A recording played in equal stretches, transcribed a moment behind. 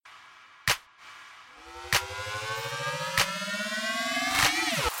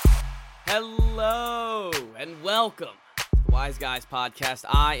Hello and welcome to the Wise Guys podcast.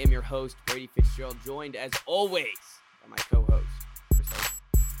 I am your host, Brady Fitzgerald, joined as always by my co-host, Chris Hope.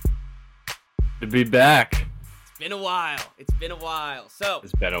 To be back. It's been a while. So,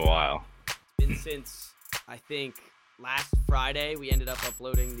 It's been a while. it's been since, I think, last Friday we ended up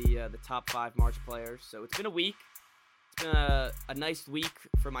uploading the top 5 March players. So it's been a week. It's been a nice week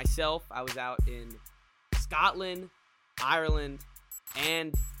for myself. I was out in Scotland, Ireland,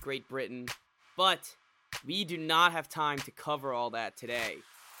 and Great Britain, but we do not have time to cover all that today,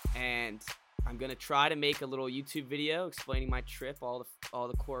 and I'm gonna try to make a little YouTube video explaining my trip, all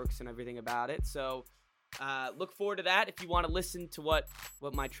the quirks and everything about it. So look forward to that if you want to listen to what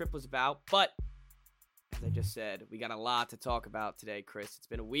my trip was about. But as I just said, we got a lot to talk about today, Chris. It's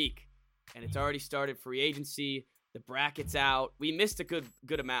been a week, and it's already started free agency. The bracket's out. We missed a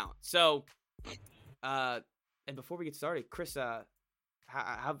good amount. So and before we get started, Chris,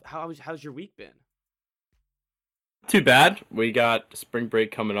 how's your week been? Too bad. We got spring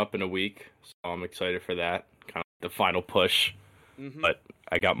break coming up in a week, so I'm excited for that. Kind of the final push. Mm-hmm. But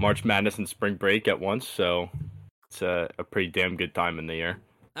I got March Madness and spring break at once, so it's a pretty damn good time in the year.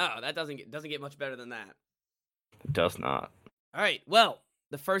 Oh, that doesn't get much better than that. It does not. All right. Well,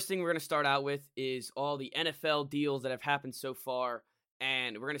 the first thing we're going to start out with is all the NFL deals that have happened so far,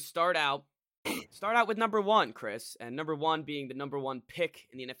 and we're going to start out with number 1, Chris, and number 1 being the number 1 pick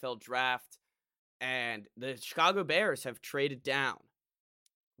in the NFL draft. And the Chicago Bears have traded down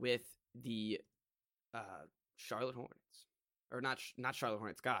with the Charlotte Hornets. Or not Charlotte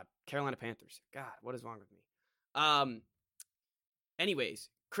Hornets. God, Carolina Panthers. God, what is wrong with me? Anyways,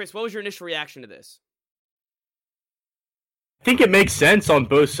 Chris, what was your initial reaction to this? I think it makes sense on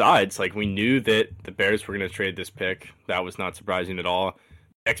both sides. Like, we knew that the Bears were going to trade this pick. That was not surprising at all.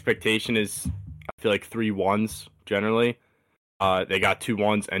 Expectation is, I feel like, 3 1s generally. They got 2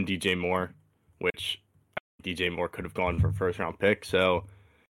 1s and DJ Moore, which DJ Moore could have gone for a first-round pick. So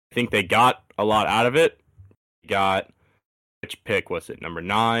I think they got a lot out of it. Which pick was it? Number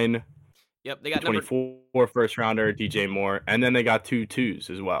 9. Yep, they got 24 first-rounder, DJ Moore, and then they got 2 2s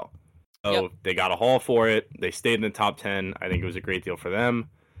as well. So Yep. They got a haul for it. They stayed in the top 10. I think it was a great deal for them.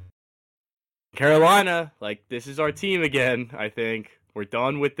 Carolina, like, this is our team again, I think. We're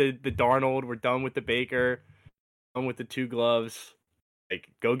done with the Darnold. We're done with the Baker. Done with the 2 gloves. Like,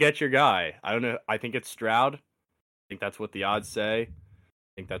 go get your guy. I don't know. I think it's Stroud. I think that's what the odds say.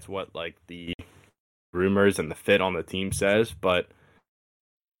 I think that's what, like, the rumors and the fit on the team says. But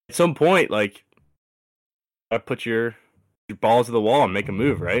at some point, like, you gotta put your balls to the wall and make a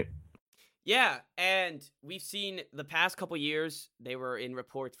move, right? Yeah, and we've seen the past couple years, they were in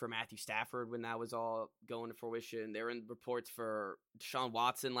reports for Matthew Stafford when that was all going to fruition. They were in reports for Deshaun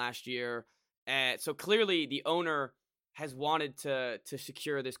Watson last year. So clearly the owner has wanted to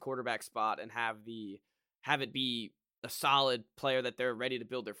secure this quarterback spot and have it be a solid player that they're ready to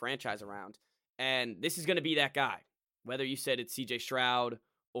build their franchise around. And this is going to be that guy. Whether you said it's CJ Stroud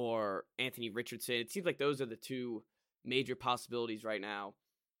or Anthony Richardson, it seems like those are the 2 major possibilities right now.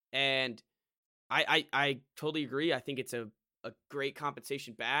 And I totally agree. I think it's a great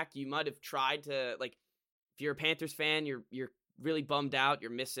compensation back. You might have tried to, like, if you're a Panthers fan, you're really bummed out.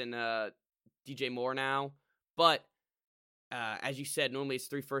 You're missing DJ Moore now. But as you said, normally it's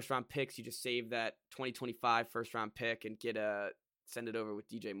 3 first-round picks. You just save that 2025 first-round pick and send it over with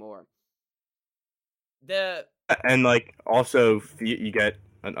DJ Moore. And, like, also, you get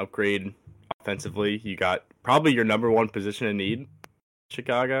an upgrade offensively. You got probably your number 1 position in need,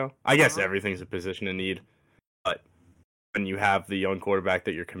 Chicago. I guess everything's a position in need. But when you have the young quarterback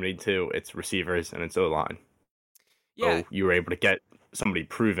that you're committing to, it's receivers and it's O-line. Yeah. So you were able to get somebody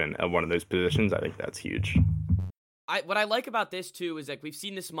proven at one of those positions. I think that's huge. What I like about this, too, is like we've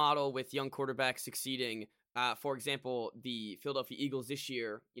seen this model with young quarterbacks succeeding. For example, the Philadelphia Eagles this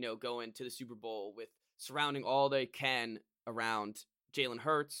year, going to the Super Bowl with surrounding all they can around Jalen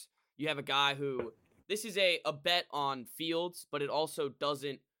Hurts. You have a guy who, this is a bet on Fields, but it also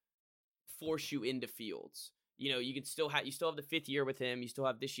doesn't force you into Fields. You can still have the 5th year with him. You still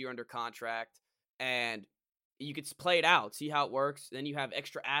have this year under contract, and you could play it out, see how it works. Then you have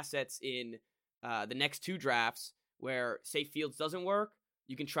extra assets in the next 2 drafts where, say, Fields doesn't work.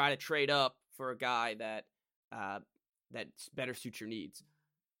 You can try to trade up for a guy that better suits your needs.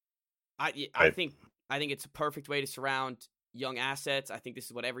 I think it's a perfect way to surround young assets. I think this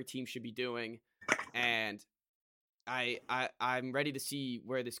is what every team should be doing, and I'm ready to see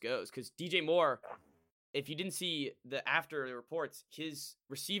where this goes, because DJ Moore, if you didn't see after the reports, his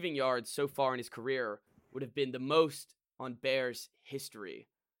receiving yards so far in his career would have been the most on Bears history,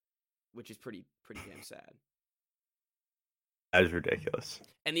 which is pretty damn sad. That is ridiculous.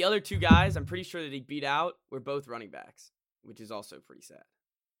 And the other two guys, I'm pretty sure that he beat out, were both running backs, which is also pretty sad.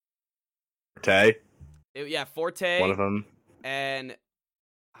 Forte, Forte. one of them. And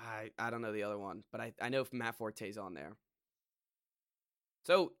I don't know the other one, but I know Matt Forte's on there.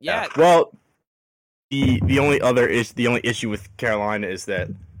 So yeah. Well, the only issue with Carolina is that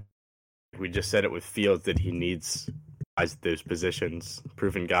we just said it with Fields that he needs guys at those positions,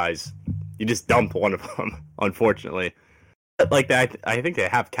 proven guys. You just dump one of them, unfortunately. But like that, I think they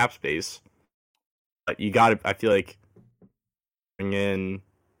have cap space. But you got to. I feel like bring in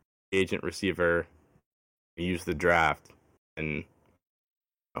agent receiver, use the draft, and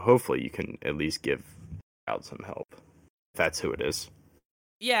hopefully you can at least give out some help. If that's who it is.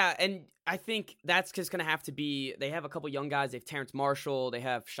 Yeah, and I think that's just going to have to be. They have a couple young guys. They have Terrence Marshall. They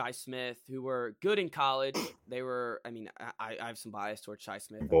have Shi Smith, who were good in college. They were. I mean, I have some bias towards Shi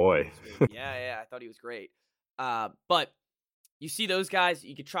Smith. Boy, yeah, I thought he was great. But you see those guys.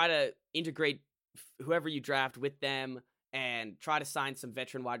 You could try to integrate whoever you draft with them, and try to sign some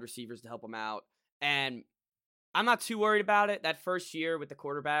veteran wide receivers to help them out. And I'm not too worried about it. That first year with the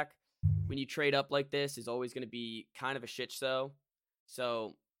quarterback, when you trade up like this, is always going to be kind of a shit show.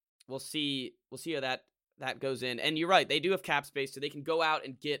 So we'll see how that goes in. And you're right, they do have cap space, so they can go out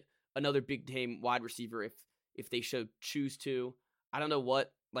and get another big name wide receiver if they choose to. I don't know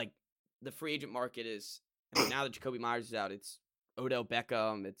what the free agent market is. I mean, now that Jacoby Myers is out, it's Odell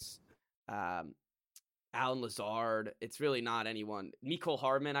Beckham, it's Alan Lazard. It's really not anyone. Mecole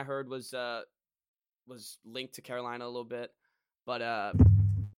Hardman, I heard, was linked to Carolina a little bit, but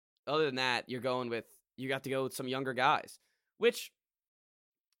other than that, you got to go with some younger guys, which.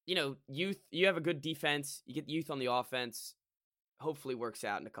 Youth. You have a good defense. You get youth on the offense. Hopefully, works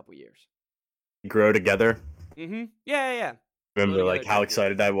out in a couple years. Grow together. Mm-hmm. Yeah. Remember, how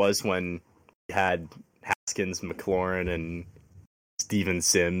excited I was when we had Haskins, McLaurin, and Steven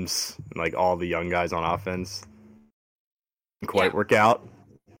Sims, and all the young guys on offense. Didn't quite work out.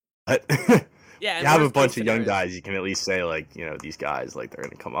 But yeah, you have a bunch of young guys. You can at least say these guys they're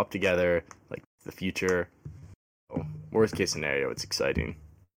going to come up together, the future. So, worst case scenario, it's exciting.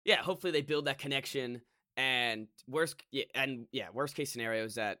 Yeah, hopefully they build that connection, and worst case scenario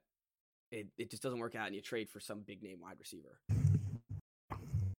is that it just doesn't work out and you trade for some big name wide receiver.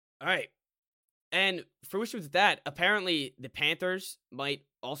 All right, and for which was that, apparently the Panthers might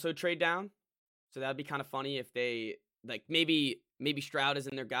also trade down, so that'd be kind of funny if they maybe Stroud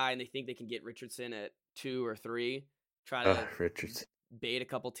isn't their guy and they think they can get Richardson at 2 or 3, try to Richardson bait a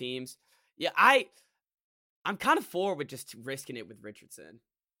couple teams. Yeah, I'm kind of forward with just risking it with Richardson.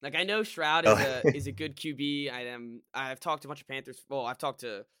 I know Stroud is a good QB. I've talked to a bunch of Panthers. Well, I've talked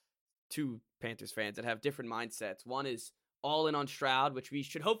to 2 Panthers fans that have different mindsets. One is all in on Stroud, which we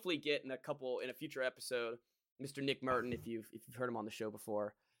should hopefully get in a future episode. Mr. Nick Merton, if you've heard him on the show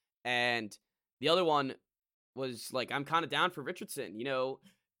before, and the other one was I'm kind of down for Richardson.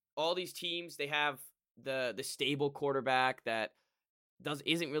 All these teams, they have the stable quarterback that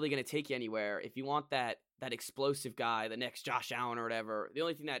isn't really going to take you anywhere. If you want that explosive guy, the next Josh Allen or whatever, the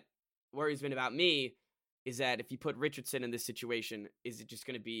only thing that worries me about me is that if you put Richardson in this situation, is it just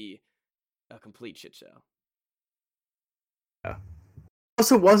going to be a complete shit show? Yeah.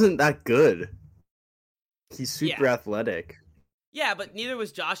 Also, wasn't that good. He's super athletic. Yeah, but neither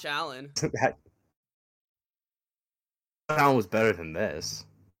was Josh Allen. Allen was better than this.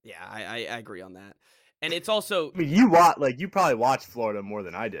 Yeah, I agree on that. And it's also, I mean, you probably watched Florida more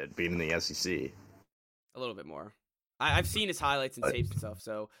than I did, being in the SEC. A little bit more. I've seen his highlights and tapes and stuff.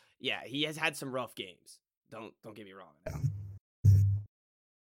 So yeah, he has had some rough games. Don't get me wrong.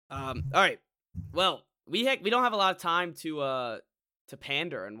 All right. Well, we don't have a lot of time to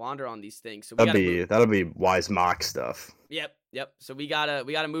pander and wander on these things. So that'll be wise mock stuff. Yep. So we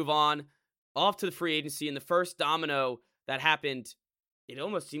gotta move on off to the free agency. And the first domino that happened, it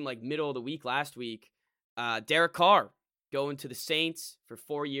almost seemed like middle of the week last week. Derek Carr going to the Saints for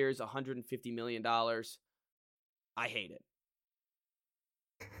 4 years, $150 million. I hate it.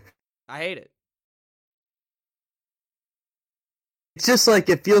 It's just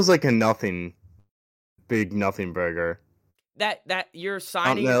it feels like a big nothing burger. That you're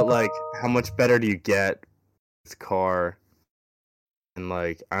signing. I don't know, how much better do you get with Carr? And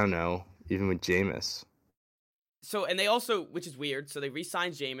I don't know, even with Jameis. So, and they also, which is weird, so they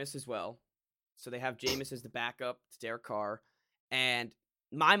re-signed Jameis as well. So they have Jameis as the backup to Derek Carr. And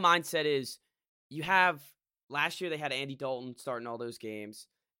my mindset is, last year they had Andy Dalton starting all those games,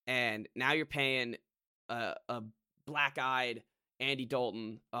 and now you're paying a black-eyed Andy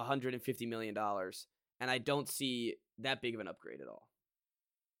Dalton $150 million, and I don't see that big of an upgrade at all.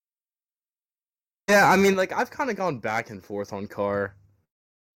 Yeah, I mean, like, I've kind of gone back and forth on Carr,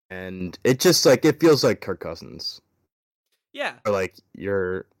 and it just, like, it feels like Kirk Cousins. Yeah, Or, like,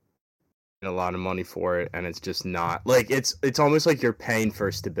 you're paying a lot of money for it, and it's just not. Like, it's almost like you're paying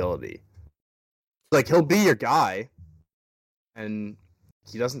for stability. Like, he'll be your guy, and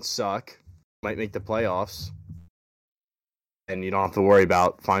he doesn't suck. Might make the playoffs, and you don't have to worry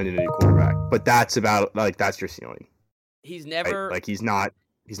about finding a new quarterback. But that's about, like, that's your ceiling. he's Right? never. Like, he's not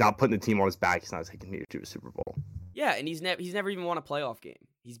putting the team on his back. He's not taking you to a Super Bowl. Yeah, and he's never even won a playoff game.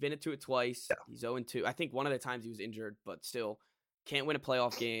 He's been to it twice. Yeah. He's 0-2. I think one of the times he was injured, but still can't win a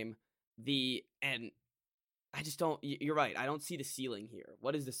playoff game. And I just don't. You're right. I don't see the ceiling here.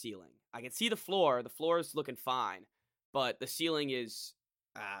 What is the ceiling? I can see the floor. The floor is looking fine, but the ceiling is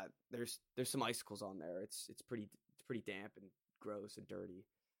there's some icicles on there. It's pretty damp and gross and dirty.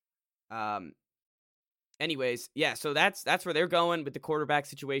 Um. Anyways, yeah. So that's where they're going with the quarterback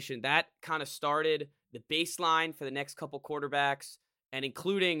situation. That kind of started the baseline for the next couple quarterbacks, and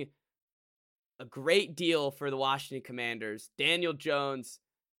including a great deal for the Washington Commanders. Daniel Jones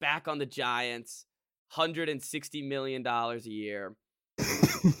back on the Giants, $160 million a year.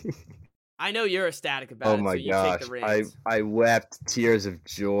 I know you're ecstatic about Oh it, my so you gosh, take the reins. I wept tears of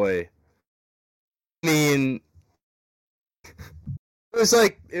joy. I mean,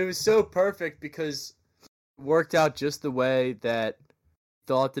 it was so perfect because it worked out just the way that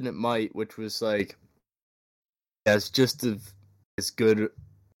thought that it might, which was like, yeah, it's just as good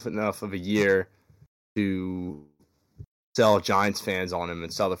enough of a year to sell Giants fans on him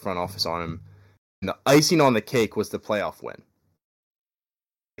and sell the front office on him. And the icing on the cake was the playoff win.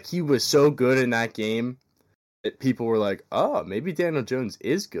 Like, he was so good in that game that people were like, oh, maybe Daniel Jones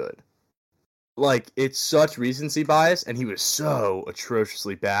is good. Like, it's such recency bias, and he was so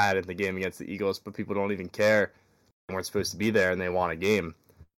atrociously bad in the game against the Eagles, but people don't even care. They weren't supposed to be there, and they won a game.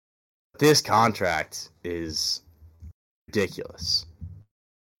 This contract is ridiculous.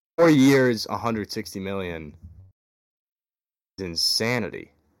 4 years, $160 million is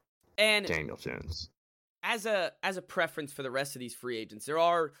insanity. And Daniel Jones. as a preference for the rest of these free agents,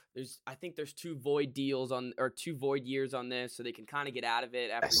 I think there's two void years on this, so they can kind of get out of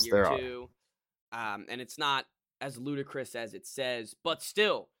it after year two. And it's not as ludicrous as it says, but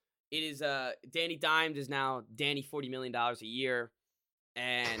still, it is. Danny Dimes is now Danny $40 million a year,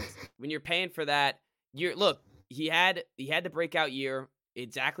 and when you're paying for that, he had the breakout year,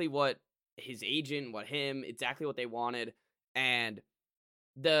 exactly what his agent, exactly what they wanted, and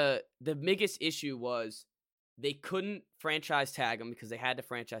the biggest issue was they couldn't franchise tag him because they had to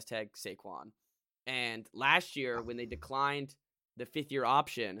franchise tag Saquon, and last year when they declined the 5th-year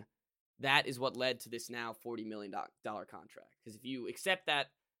option, that is what led to this now $40 million contract. Because if you accept that,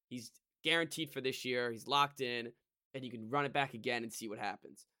 he's guaranteed for this year, he's locked in, and you can run it back again and see what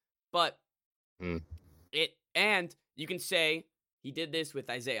happens. But and you can say he did this with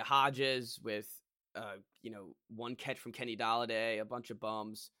Isaiah Hodges, with one catch from Kenny Golladay, a bunch of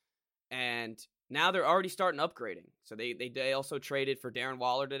bums, and now they're already starting upgrading. So they also traded for Darren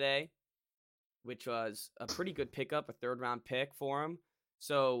Waller today, which was a pretty good pickup, a 3rd-round pick for him.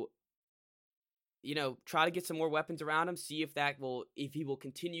 So try to get some more weapons around him, see if he will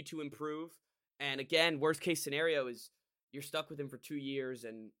continue to improve. And again, worst case scenario is you're stuck with him for 2 years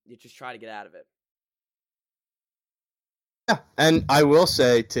and you just try to get out of it. Yeah, and I will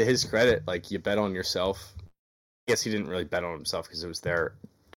say, to his credit, like, you bet on yourself. I guess he didn't really bet on himself because it was their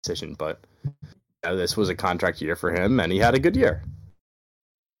decision, but this was a contract year for him, and he had a good year.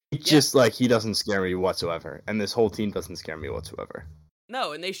 It's just like, he doesn't scare me whatsoever, and this whole team doesn't scare me whatsoever.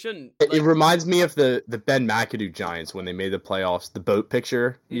 No, and they shouldn't. It reminds me of the Ben McAdoo Giants when they made the playoffs, the boat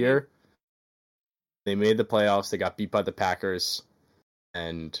picture year. They made the playoffs, they got beat by the Packers,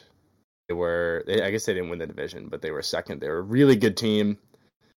 and I guess they didn't win the division, but they were second. They were a really good team.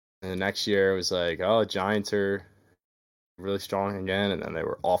 And the next year it was like, oh, Giants are really strong again, and then they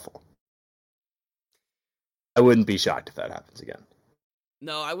were awful. I wouldn't be shocked if that happens again.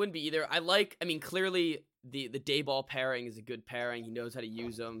 No, I wouldn't be either. Clearly the Dayball pairing is a good pairing. He knows how to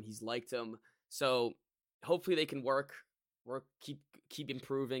use them. He's liked them. So hopefully they can work, keep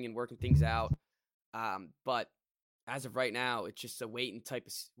improving and working things out. But as of right now, it's just a wait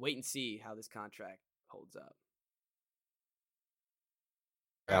and see how this contract holds up.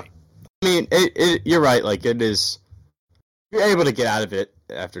 Yeah. I mean, you're right. Like, it is, you're able to get out of it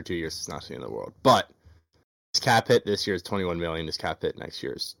after 2 years. It's not the end of the world. But his cap hit this year is $21 million. His cap hit next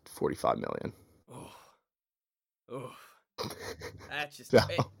year is $45 million. Oh, that's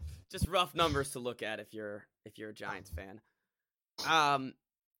just rough numbers to look at if you're a Giants fan.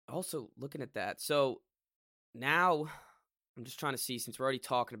 Also looking at that, so now I'm just trying to see, since we're already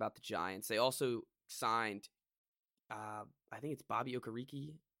talking about the Giants, they also signed, I think it's Bobby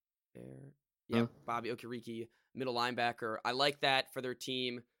Okereke. Yeah, Bobby Okereke, middle linebacker. I like that for their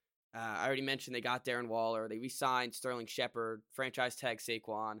team. I already mentioned they got Darren Waller. They re-signed Sterling Shepard, franchise tag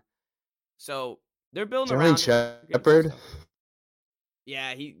Saquon. So they're building around Shepard.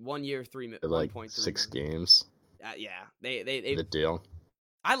 Yeah, he 1 year, like 1.3 6 million. games. Yeah, they the deal.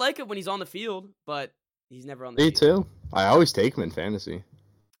 I like it when he's on the field, but he's never on the Me field. too. I always take him in fantasy.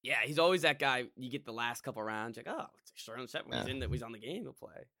 Yeah, he's always that guy. You get the last couple rounds, like, oh, Sterling Shepard. When he's on the game, he'll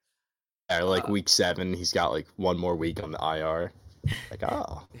play. Like week 7, he's got like one more week on the IR. Like,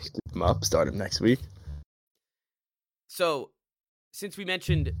 just keep him up, start him next week. So, since we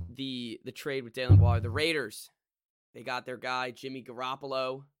mentioned the trade with Dalen Waller, the Raiders, they got their guy Jimmy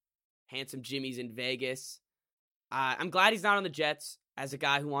Garoppolo. Handsome Jimmy's in Vegas. I'm glad he's not on the Jets. As a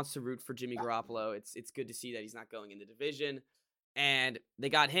guy who wants to root for Jimmy Garoppolo, it's good to see that he's not going in the division. And they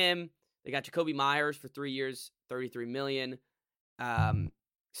got him. They got Jacoby Myers for 3 years, $33 million.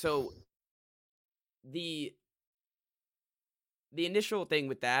 So the initial thing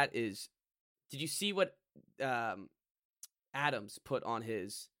with that is, did you see what Adams put on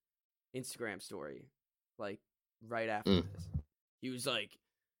his Instagram story, like right after this? He was like,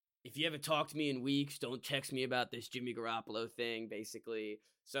 if you haven't talked to me in weeks, don't text me about this Jimmy Garoppolo thing, basically.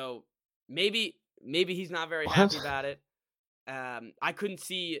 So maybe he's not very happy about it. I couldn't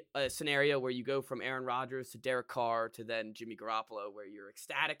see a scenario where you go from Aaron Rodgers to Derek Carr to then Jimmy Garoppolo where you're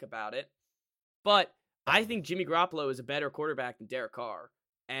ecstatic about it. But I think Jimmy Garoppolo is a better quarterback than Derek Carr.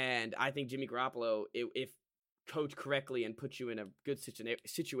 And I think Jimmy Garoppolo, if coached correctly and put you in a good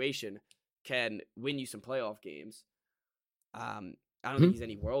situation, can win you some playoff games. I don't think he's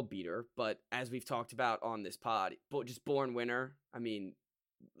any world beater, but as we've talked about on this pod, just born winner. I mean,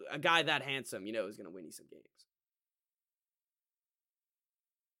 a guy that handsome, is going to win you some games.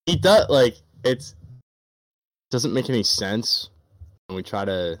 He does, like, doesn't make any sense when we try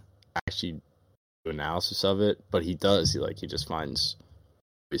to actually do analysis of it, but he does. He just finds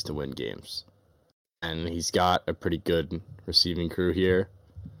ways to win games. And he's got a pretty good receiving crew here.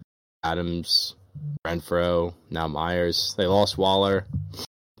 Adams, Renfro, now Myers. They lost Waller at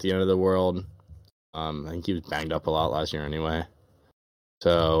the end of the world. I think he was banged up a lot last year anyway.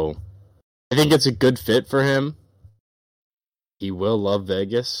 So I think it's a good fit for him. He will love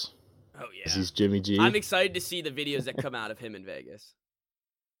Vegas. Oh, yeah. Because he's Jimmy G. I'm excited to see the videos that come out of him in Vegas.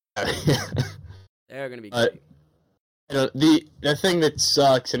 They're going to be great. The thing that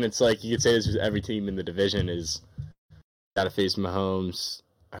sucks, and it's like you could say this with every team in the division, is got to face Mahomes,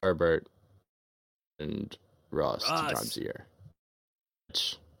 Herbert, and Russ 2 times a year.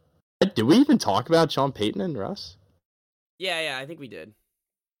 Did we even talk about Sean Payton and Russ? Yeah, I think we did.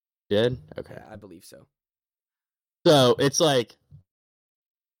 Did? Okay. Yeah, I believe so. So it's like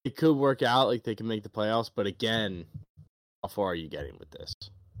it could work out, like they can make the playoffs, but again, how far are you getting with this?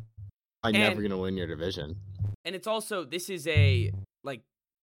 I'm never going to win your division. And it's also, this is Josh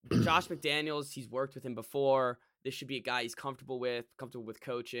McDaniels, he's worked with him before. This should be a guy he's comfortable with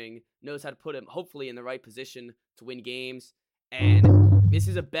coaching, knows how to put him, hopefully, in the right position to win games. And this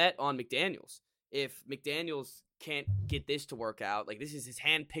is a bet on McDaniels. If McDaniels can't get this to work out, like this is his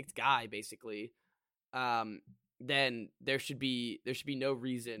hand-picked guy, basically, then there should be no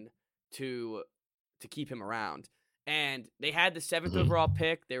reason to keep him around. And they had the 7th overall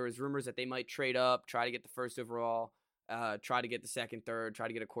pick. There was rumors that they might trade up, try to get the 1st overall, try to get the 2nd, 3rd, try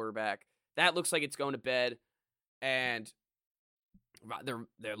to get a quarterback. That looks like it's going to bed. And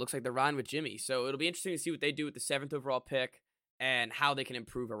it looks like they're riding with Jimmy. So it'll be interesting to see what they do with the 7th overall pick and how they can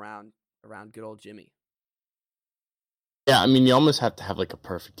improve around good old Jimmy. Yeah, I mean, you almost have to have like a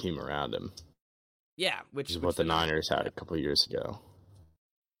perfect team around him. Yeah, which is what the Niners had a couple of years ago.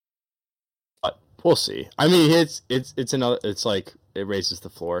 But we'll see. I mean, it's another. It's like it raises the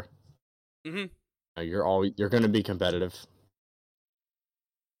floor. Mm-hmm. You're going to be competitive.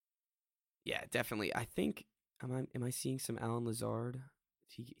 Yeah, definitely. I think am I seeing some Alan Lazard?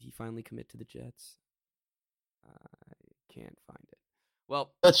 Did he finally commit to the Jets? I can't find it.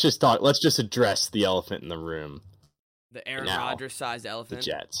 Well, let's just talk. Let's just address the elephant in the room. The Aaron Rodgers sized elephant.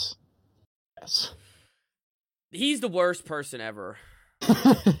 The Jets. Yes. He's the worst person ever.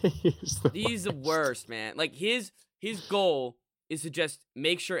 He's the worst, man. Like his goal is to just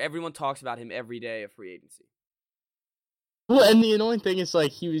make sure everyone talks about him every day of free agency. Well, and the annoying thing is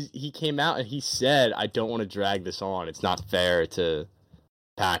like he came out and he said, "I don't want to drag this on. It's not fair to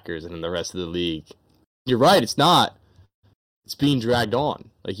Packers and the rest of the league." You're right, it's not. It's being dragged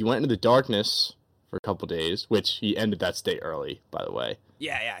on. Like he went into the darkness for a couple days, which he ended that stay early, by the way.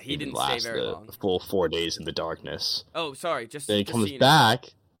 Yeah, he didn't stay very long. The full 4 days in the darkness. Oh, sorry, just then he just comes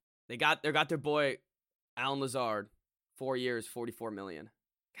back. They got their boy Alan Lazard, 4 years, $44 million.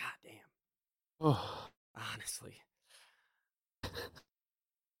 God damn. Honestly.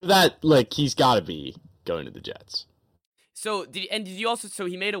 That, like, he's got to be going to the Jets. So did you also? So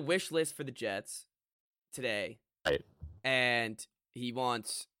he made a wish list for the Jets today, Right. and he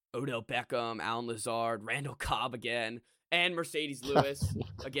wants Odell Beckham, Alan Lazard, Randall Cobb again, and Mercedes Lewis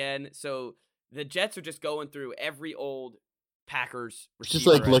again. So the Jets are just going through every old Packers receiver. Just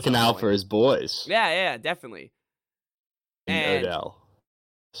like at looking some out point. for his boys. Yeah, definitely. And Odell.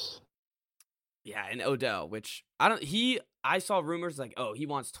 Yeah, and Odell, which I saw rumors like, oh, he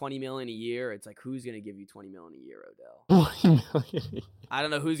wants $20 million a year. It's like, who's gonna give you $20 million a year, Odell? $20 million. I don't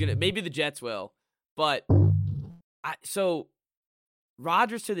know who's gonna. Maybe the Jets will, but so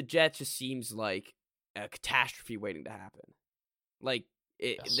Rodgers to the Jets just seems like a catastrophe waiting to happen. Like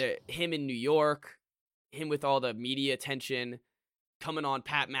him in New York, him with all the media attention, coming on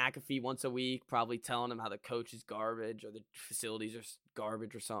Pat McAfee once a week, probably telling him how the coach is garbage or the facilities are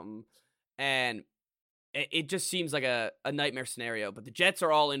garbage or something. And it just seems like a nightmare scenario. But the Jets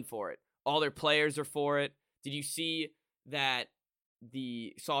are all in for it. All their players are for it. Did you see that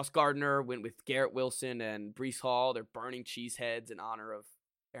the Sauce Gardner went with Garrett Wilson and Breece Hall? They're burning cheese heads in honor of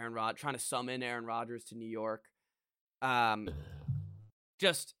Aaron Rodgers, trying to summon Aaron Rodgers to New York.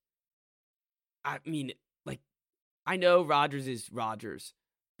 Just, I mean, like, I know Rodgers is Rodgers,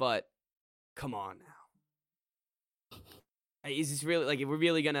 but come on now. Is this really, like, we're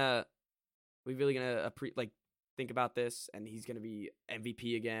really gonna think about this and he's gonna be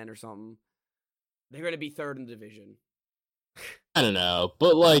MVP again or something? They're gonna be third in the division. I don't know,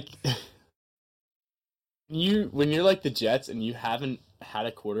 but like when you're like the Jets and you haven't had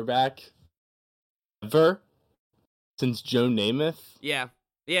a quarterback ever since Joe Namath, yeah,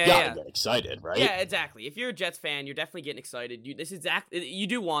 you gotta get excited, right? Yeah, exactly. If you're a Jets fan, you're definitely getting excited. You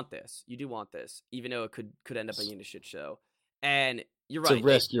do want this. You do want this, even though it could end up being a shit show. And you're right. It's a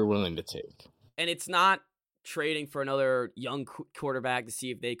risk you're willing to take. And it's not trading for another young quarterback to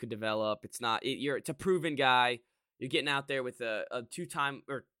see if they could develop. It's not. It's a proven guy. You're getting out there with a 2-time,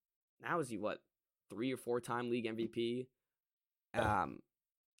 or now is he what, 3 or 4-time league MVP?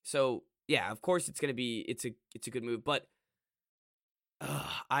 So yeah, of course it's gonna be. It's a good move, but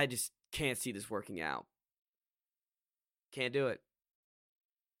I just can't see this working out. Can't do it.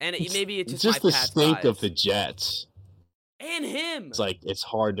 And maybe it's just the Pat's stink bias. of the Jets and him. It's like it's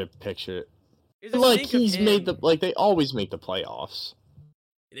hard to picture. Like he's made they always make the playoffs.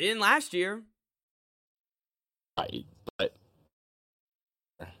 They didn't last year. Right, but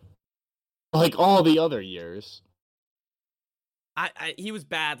like all the other years. He was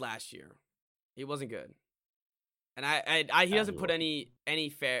bad last year. He wasn't good. And he doesn't put any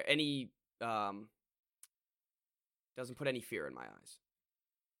doesn't put any fear in my eyes.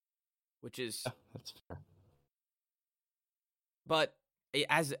 Which is that's fair. But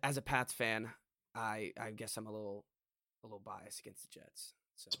as a Pats fan, I guess I'm a little biased against the Jets.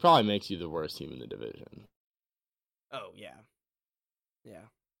 So. This probably makes you the worst team in the division. Oh yeah,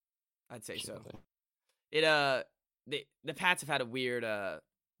 I'd say so. The Pats have had a weird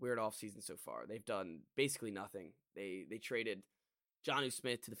offseason so far. They've done basically nothing. They traded Jonnu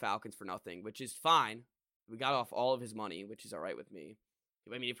Smith to the Falcons for nothing, which is fine. We got off all of his money, which is all right with me.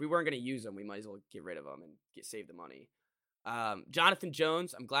 I mean, if we weren't going to use him, we might as well get rid of him and save the money. Jonathan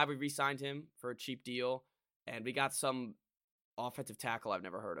Jones, I'm glad we re-signed him for a cheap deal, and we got some offensive tackle I've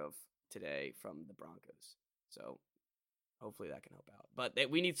never heard of today from the Broncos. So hopefully that can help out. But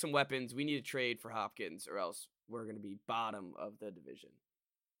we need some weapons. We need to trade for Hopkins, or else we're going to be bottom of the division.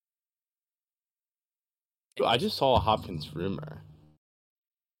 I just saw a Hopkins rumor.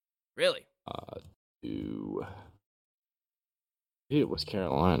 Really? It was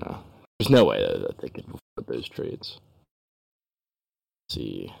Carolina. There's no way that they could afford those trades. Let's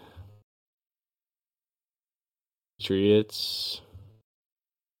see. Patriots.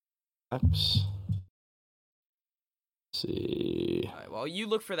 Let's see. All right, well, you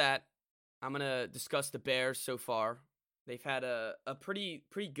look for that. I'm going to discuss the Bears so far. They've had a pretty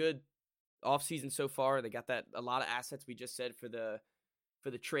good offseason so far. They got a lot of assets we just said for the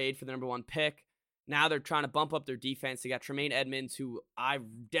trade for the number 1 pick. Now they're trying to bump up their defense. They got Tremaine Edmonds, who I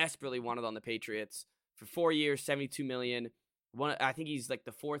desperately wanted on the Patriots, for 4 years, $72 million. I think he's like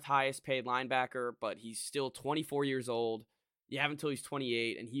the 4th highest paid linebacker, but he's still 24 years old. You have until he's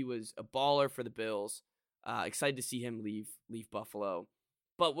 28, and he was a baller for the Bills. Excited to see him leave Buffalo.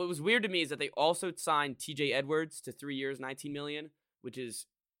 But what was weird to me is that they also signed TJ Edwards to 3 years, $19 million, which is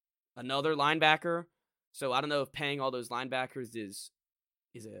another linebacker. So I don't know if paying all those linebackers is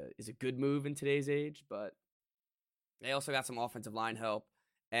a good move in today's age, but they also got some offensive line help.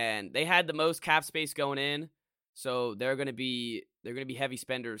 and they had the most cap space going in, so they're gonna be heavy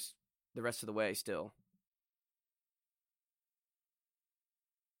spenders the rest of the way still.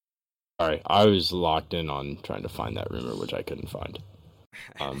 Sorry, I was locked in on trying to find that rumor, which I couldn't find.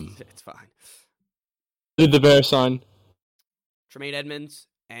 It's fine. Did the Bears sign? Tremaine Edmonds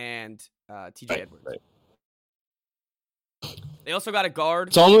and T.J. Right, Edwards. right. They also got a guard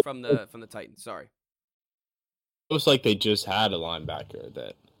It's almost from the Titans. Sorry. Almost like they just had a linebacker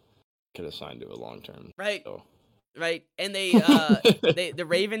that could have signed to a long term. Right. So. Right. And they the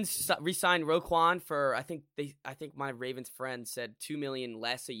Ravens re-signed Roquan for I think my Ravens friend said $2 million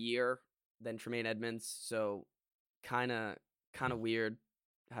less a year than Tremaine Edmonds. So kind of weird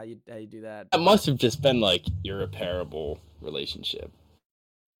how you do that. That must have just been like irreparable relationship.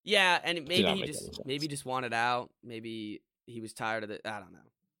 Yeah, and maybe he just wanted out. Maybe he was tired of it. I don't know.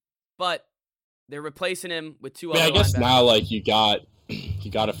 But they're replacing him with two other I guess linebackers. now like you got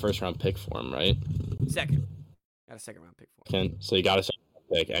a first round pick for him, right? Second. Got a second round pick for him. So you got a second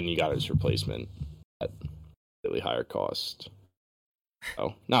round pick and you got his replacement at really higher cost.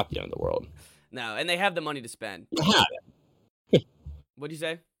 Oh, not the end of the world. No, and they have the money to spend. They had him. What'd you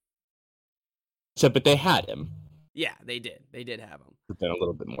say? But they had him. Yeah, they did. They did have him. It's been a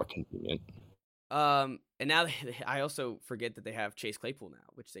little bit more convenient. And now I also forget that they have Chase Claypool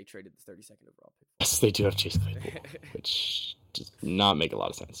now, which they traded the 32nd overall pick. Yes, they do have Chase Claypool, which does not make a lot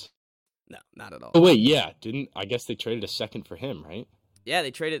of sense. No, not at all. Oh wait, yeah, I guess they traded a second for him, right? Yeah,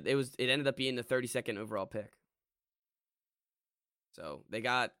 they traded. It ended up being the 32nd overall pick. So they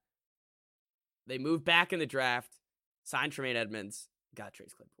moved back in the draft, signed Tremaine Edmonds, got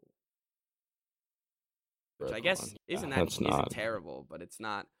Chase Claypool, which I guess isn't terrible, but it's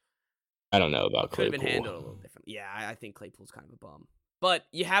not. I don't know about Could Claypool. have been handled a little different. Yeah, I think Claypool's kind of a bum. But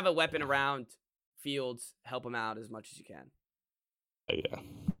you have a weapon around Fields, help him out as much as you can. Yeah. All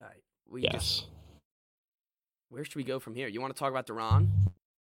right. Where should we go from here? You want to talk about Duran?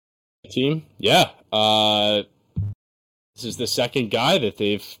 Team? Yeah. This is the second guy that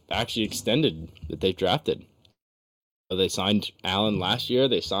they've actually extended, that they've drafted. So they signed Allen last year.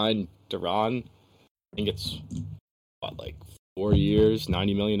 They signed Duran. I think it's, 4 years,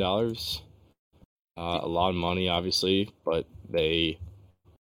 $90 million. A lot of money, obviously, but they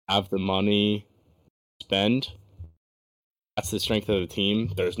have the money to spend. That's the strength of the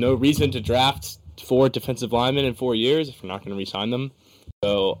team. There's no reason to draft 4 defensive linemen in 4 years if you're not going to re-sign them.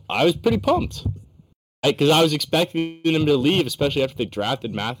 So I was pretty pumped. Because I was expecting them to leave, especially after they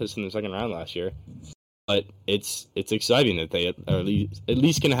drafted Mathis in the second round last year. But it's exciting that they are at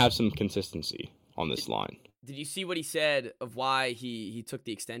least going to have some consistency on this line. Did you see what he said of why he took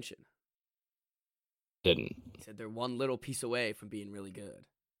the extension? Didn't. He said they're one little piece away from being really good.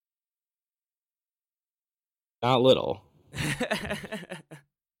 Not little.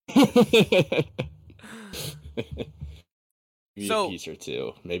 Maybe a piece or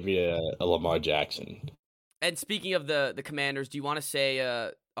two. Maybe a Lamar Jackson. And speaking of the Commanders, do you want to say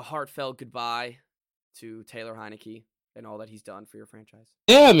a heartfelt goodbye to Taylor Heineke and all that he's done for your franchise?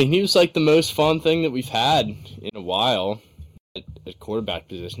 Yeah, I mean, he was like the most fun thing that we've had in a while at quarterback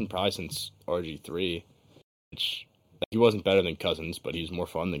position, probably since RG3. Which he wasn't better than Cousins, but he was more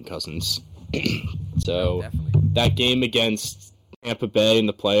fun than Cousins. So that game against Tampa Bay in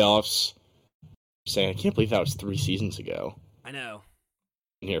the playoffs, I can't believe that was 3 seasons ago. I know.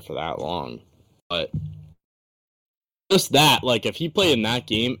 Been here for that long, but just that, like, if he played in that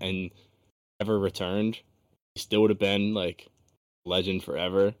game and never returned, he still would have been like legend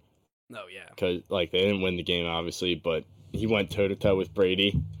forever. Oh yeah, because they didn't win the game, obviously, but he went toe to toe with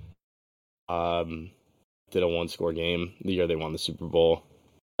Brady. Did a 1-score game the year they won the Super Bowl.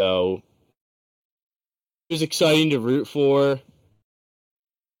 So it was exciting to root for.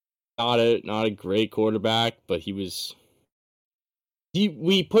 Not a great quarterback, but we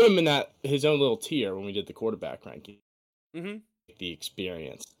put him in his own little tier when we did the quarterback ranking. Mm-hmm. The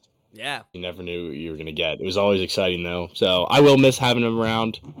experience. Yeah. You never knew what you were going to get. It was always exciting, though. So I will miss having him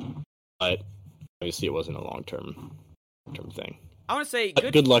around, but obviously it wasn't a long-term thing. I want to say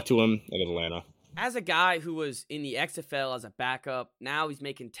good luck to him in Atlanta. As a guy who was in the XFL as a backup, now he's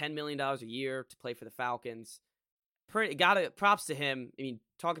making $10 million a year to play for the Falcons. Props to him. I mean,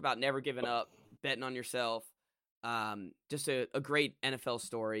 talk about never giving up, betting on yourself. Just a great NFL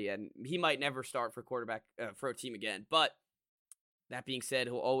story, and he might never start for quarterback for a team again. But that being said,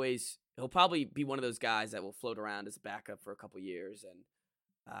 he'll probably be one of those guys that will float around as a backup for a couple years, and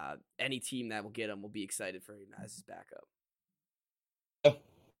any team that will get him will be excited for him as his backup. Yeah.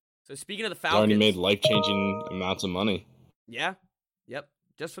 So speaking of the Falcons, already made life-changing amounts of money. Yeah. Yep.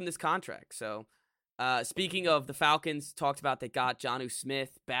 Just from this contract. So Speaking of the Falcons, talked about they got Jonnu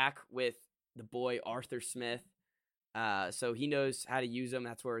Smith back with the boy Arthur Smith. So he knows how to use him.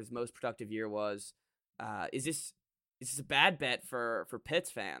 That's where his most productive year was. Is this a bad bet for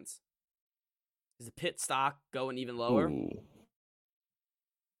Pitt's fans? Is the Pitt stock going even lower? Ooh.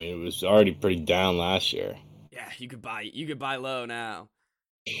 It was already pretty down last year. Yeah, you could buy low now.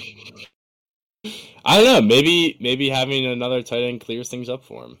 I don't know. Maybe having another tight end clears things up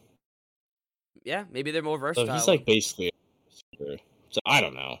for him. Yeah, maybe they're more So versatile. he's like basically a receiver. So I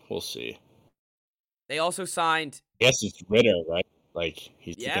don't know. We'll see. They also signed. I guess it's Ritter, right? Like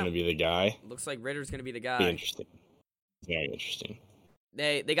he's Yeah. going to be the guy. Looks like Ritter's going to be the guy. Be interesting. Very interesting.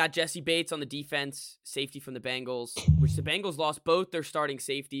 They got Jesse Bates on the defense, safety from the Bengals, which the Bengals lost both their starting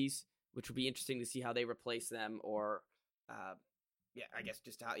safeties, which will be interesting to see how they replace them, or I guess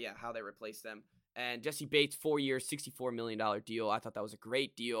just how they replace them. And Jesse Bates, 4 years, $64 million deal. I thought that was a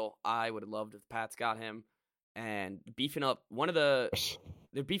great deal. I would have loved if the Pats got him. And beefing up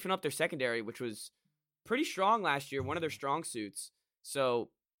they're beefing up their secondary, which was pretty strong last year, one of their strong suits. So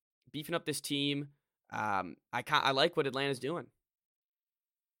beefing up this team, I like what Atlanta's doing.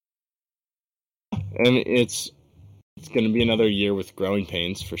 And it's going to be another year with growing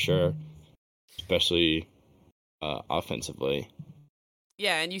pains for sure, especially offensively.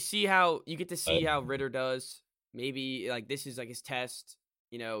 Yeah, and you get to see how Ritter does. Maybe like this is like his test.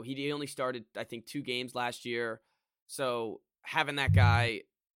 You know, he only started I think 2 games last year, so having that guy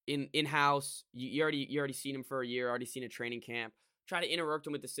in house, you already seen him for a year, already seen a training camp. Try to interact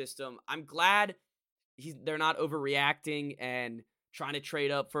him with the system. I'm glad they're not overreacting and trying to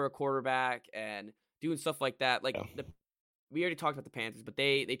trade up for a quarterback and doing stuff like that. Like we already talked about the Panthers, but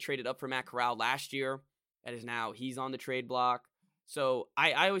they traded up for Matt Corral last year. That is now he's on the trade block. So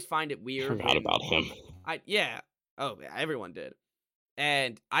I always find it weird. Forgot about him. Everyone did.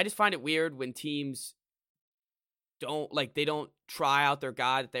 And I just find it weird when teams don't try out their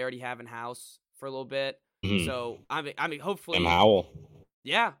guy that they already have in house for a little bit. Mm-hmm. So I mean hopefully and Howell.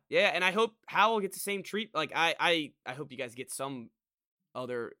 Yeah, and I hope Howell gets the same treat. Like I hope you guys get some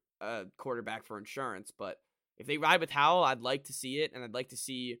other quarterback for insurance, but if they ride with Howell, I'd like to see it, and I'd like to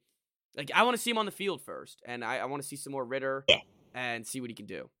see I want to see him on the field first, and I want to see some more Ritter and see what he can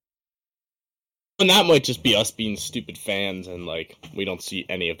do. And that might just be us being stupid fans, and like we don't see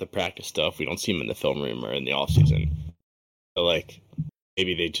any of the practice stuff. We don't see him in the film room or in the off season. So like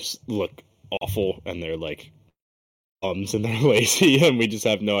maybe they just look awful and they're like bums and they're lazy, and we just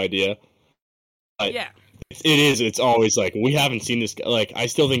have no idea. But yeah, it's always like we haven't seen this guy. Like I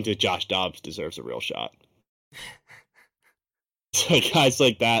still think that Josh Dobbs deserves a real shot. So guys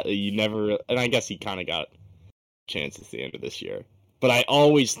like that you never, and I guess he kind of got a chance at the end of this year. But I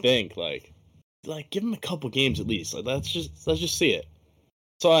always think like give him a couple games at least. Like let's just see it.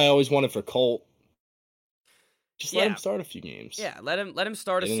 That's all I always wanted for Colt. Just let him start a few games. Yeah, let him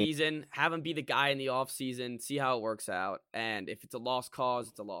start a season, have him be the guy in the off season, see how it works out, and if it's a lost cause,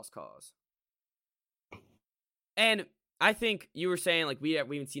 it's a lost cause. And I think you were saying like we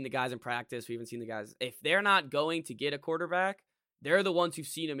haven't seen the guys in practice, we haven't seen the guys. If they're not going to get a quarterback, they're the ones who've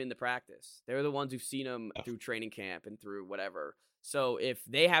seen him in the practice. They're the ones who've seen him through training camp and through whatever. So if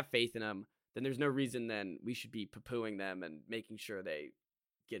they have faith in him, then there's no reason then we should be poo-pooing them and making sure they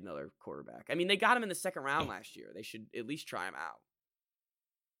get another quarterback. I mean, they got him in the second round last year. They should at least try him out.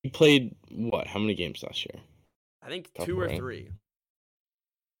 He played what? How many games last year? I think 2 or 3.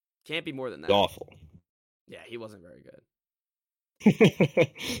 Can't be more than that. It's awful. Yeah, he wasn't very good.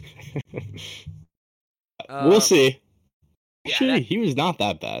 We'll see. Actually, he was not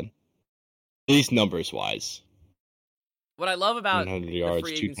that bad. At least numbers wise. What I love about 100 yards, the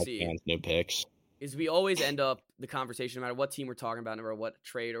free 2 agency touchdowns, no picks, is we always end up the conversation, no matter what team we're talking about, no matter what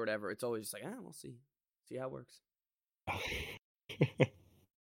trade or whatever. It's always just like, we'll see how it works.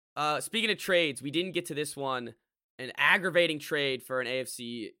 Speaking of trades, we didn't get to this one. An aggravating trade for an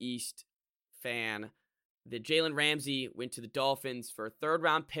AFC East fan. The Jalen Ramsey went to the Dolphins for a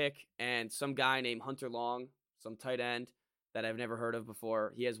 3rd-round pick and some guy named Hunter Long, some tight end that I've never heard of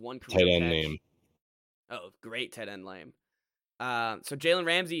before. He has one career tight end catch. name. Oh, great tight end name. So Jalen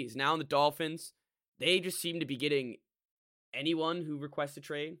Ramsey is now in the Dolphins. They just seem to be getting anyone who requests a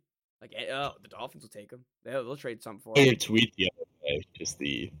trade. Like, the Dolphins will take him. They'll trade something for him. Your tweet the other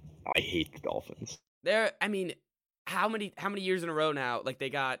day, I hate the Dolphins. How many years in a row now? Like, they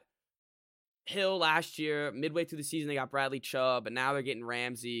got Hill last year. Midway through the season, they got Bradley Chubb, and now they're getting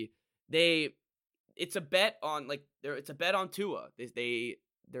Ramsey. It's a bet on Tua.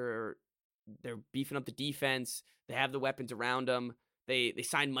 They're beefing up the defense. They have the weapons around them. They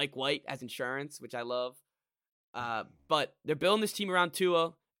signed Mike White as insurance, which I love. But they're building this team around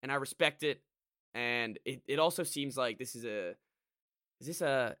Tua, and I respect it. And it also seems like this is this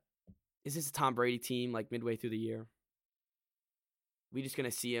a Tom Brady team like midway through the year? We just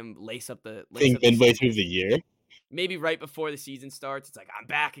gonna see him lace up the midway through the year. Maybe right before the season starts, it's like, I'm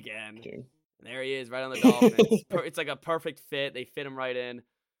back again. Okay. And there he is, right on the Dolphins. It's like a perfect fit. They fit him right in.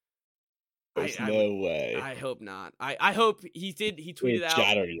 There's no way. I hope not. I hope he tweeted out.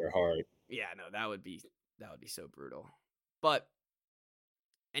 Shatter your heart. Yeah, no, that would be so brutal. But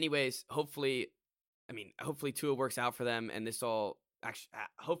anyways, hopefully Tua works out for them, and this all actually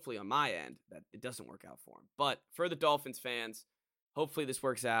hopefully on my end that it doesn't work out for him. But for the Dolphins fans, hopefully this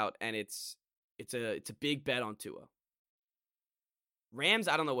works out, and it's a big bet on Tua. Rams,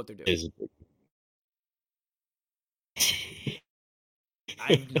 I don't know what they're doing.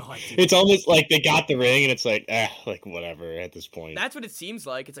 I have no idea. It's almost like they got the ring, and it's like, like whatever at this point. That's what it seems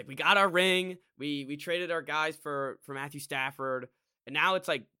like. It's like we got our ring. We traded our guys for Matthew Stafford, and now it's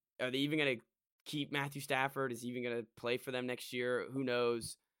like, are they even gonna keep Matthew Stafford? Is he even gonna play for them next year? Who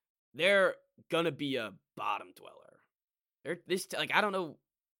knows? They're gonna be a bottom dweller. I don't know.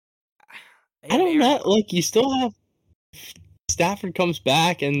 I don't know. Like, you still have Stafford comes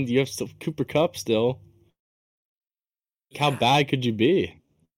back, and you have still Cooper Kupp still. Yeah. How bad could you be?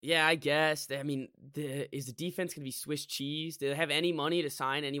 Yeah, I guess. I mean, is the defense going to be Swiss cheese? Do they have any money to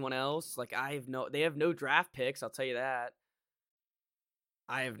sign anyone else? Like, they have no draft picks, I'll tell you that.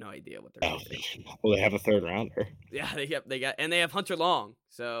 I have no idea what they're going to do. Well, they have a third rounder. Yeah, they have Hunter Long.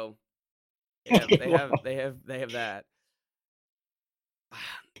 So they have that.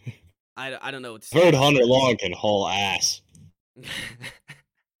 I don't know what to say. Heard Hunter Long can haul ass.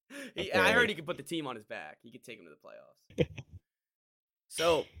 I heard he could put the team on his back. He could take him to the playoffs.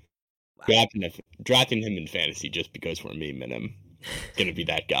 So, drafting him in fantasy just because we're memeing him. Gonna be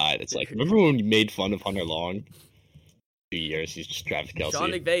that guy that's like, remember when you made fun of Hunter Long? 2 years, he's just Travis Kelce.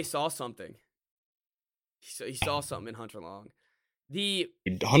 Sean McVay saw something. He saw something in Hunter Long.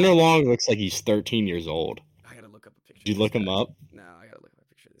 Hunter Long looks like he's 13 years old. I gotta look up a picture. Did you look him up? No, I gotta look up a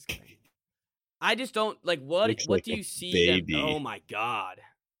picture of this guy. I just don't like what. Looks what like do you see? baby. Oh my god!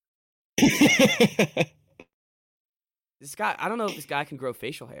 This guy. I don't know if this guy can grow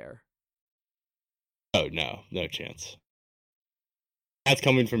facial hair. Oh no chance. That's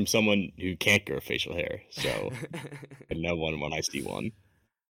coming from someone who can't grow facial hair, so I know one when I see one.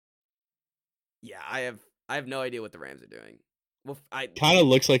 Yeah, I have no idea what the Rams are doing. Well, kind of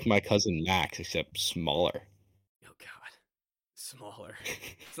looks like my cousin Max, except smaller. Oh God, smaller.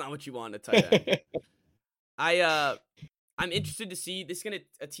 It's not what you want at tight end. I'm interested to see this. Is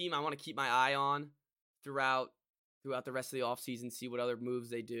a team I want to keep my eye on throughout the rest of the offseason, see what other moves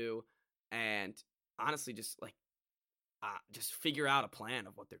they do, and honestly, just figure out a plan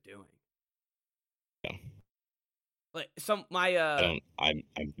of what they're doing. Yeah. Like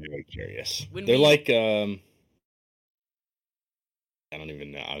I'm very curious. They're I don't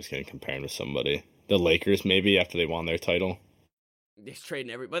even know. I was going to compare them to somebody. The Lakers, maybe, after they won their title. Just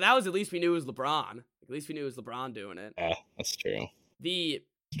trading but that was at least we knew it was LeBron. At least we knew it was LeBron doing it. Yeah, that's true. It's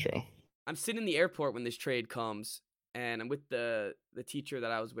true. I'm sitting in the airport when this trade comes, and I'm with the teacher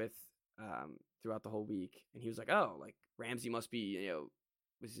that I was with throughout the whole week, and he was like, "Oh, like Ramsey must be,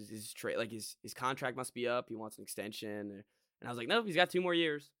 his trade, like his contract must be up. He wants an extension." And I was like, "No, he's got 2 more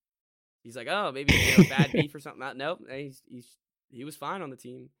years." He's like, "Oh, maybe bad beef or something." Nope, he was fine on the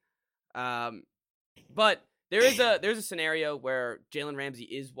team. But there's a scenario where Jalen Ramsey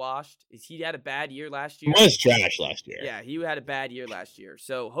is washed. He had a bad year last year. He was trash last year. Yeah, he had a bad year last year.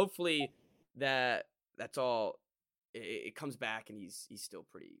 So hopefully that's all. It comes back and he's still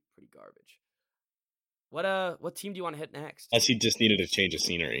pretty garbage. What team do you want to hit next? Unless he just needed a change of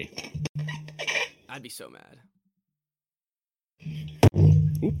scenery. I'd be so mad.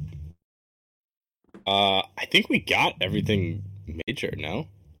 Oop. I think we got everything major, no?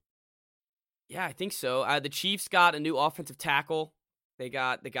 Yeah, I think so. The Chiefs got a new offensive tackle. They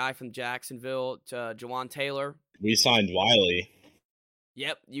got the guy from Jacksonville, Jawan Taylor. We signed Wiley.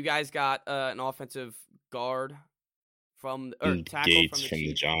 Yep, you guys got an offensive guard tackle Gates from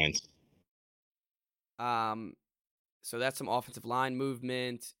the Giants. So that's some offensive line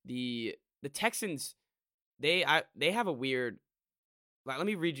movement. The Texans, they have a weird. Let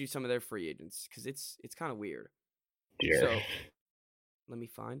me read you some of their free agents because it's kind of weird. Yeah. So let me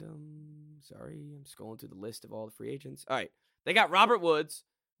find them. Sorry, I'm scrolling through the list of all the free agents. All right, they got Robert Woods,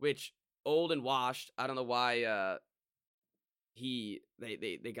 which old and washed. I don't know why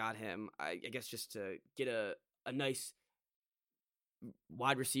they got him. I guess just to get a nice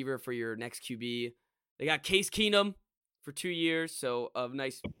wide receiver for your next QB. They got Case Keenum for 2 years, so a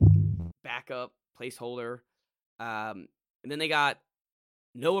nice backup placeholder. And then they got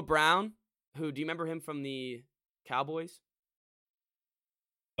Noah Brown, Who do you remember him from the Cowboys?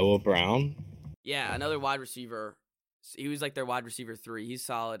 Noah Brown. Yeah, another wide receiver. He was like their wide receiver 3. He's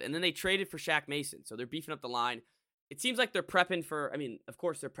solid. And then they traded for Shaq Mason, so they're beefing up the line. It seems like they're prepping for. I mean, of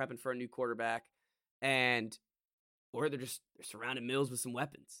course they're prepping for a new quarterback, or they're surrounding Mills with some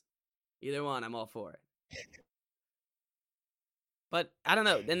weapons. Either one, I'm all for it. But I don't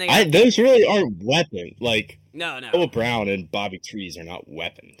know. Then those really aren't weapons. Like no. Noah Brown and Bobby Trees are not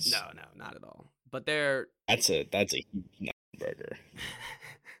weapons. No, not at all. But that's a huge burger.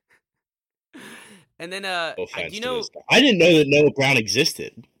 And then no offense I didn't know that Noah Brown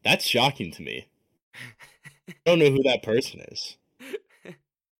existed. That's shocking to me. I don't know who that person is.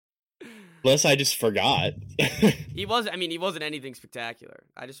 Unless I just forgot. He wasn't anything spectacular.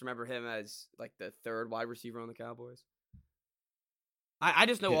 I just remember him as like the 3rd wide receiver on the Cowboys. I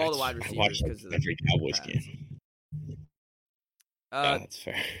just know all the wide receivers because of every Cowboys game. Yeah, that's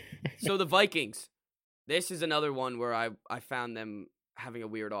fair. So the Vikings, this is another one where I found them having a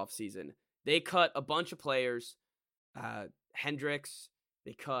weird offseason. They cut a bunch of players. Hendricks,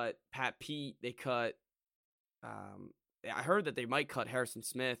 they cut Pat Pete, they cut I heard that they might cut Harrison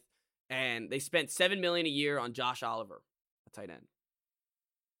Smith, and they spent $7 million a year on Josh Oliver, a tight end.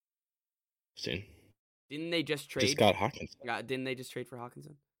 Seen. Didn't they just trade? Just got Hawkinson. Didn't they just trade for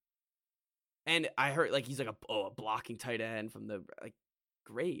Hawkinson? And I heard like he's like a blocking tight end from the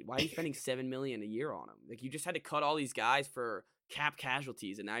great. Why are you spending $7 million a year on him? Like you just had to cut all these guys for cap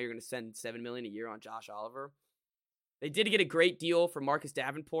casualties, and now you're going to spend $7 million a year on Josh Oliver. They did get a great deal for Marcus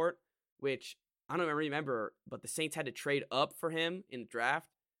Davenport, which I don't remember, but the Saints had to trade up for him in the draft,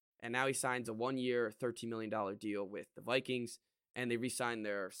 and now he signs a 1-year, $13 million deal with the Vikings, and they re-signed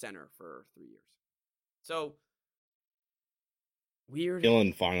their center for 3 years. So, weird.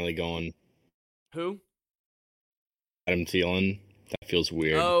 Thielen finally gone. Who? Adam Thielen. That feels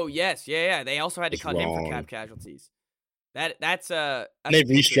weird. Oh, yes. Yeah. They also had to cut him for cap casualties. That's they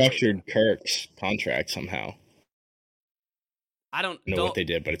restructured Kirk's contract somehow. I don't know what they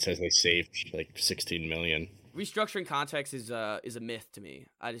did, but it says they saved like $16 million. Restructuring contracts is a myth to me.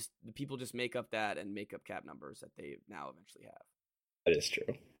 People just make up that and make up cap numbers that they now eventually have. That is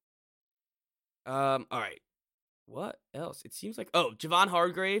true. All right. What else? It seems like Javon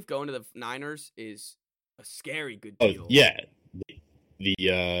Hargrave going to the Niners is a scary good deal. Oh yeah,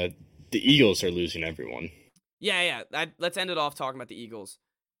 the Eagles are losing everyone. Yeah. Let's end it off talking about the Eagles.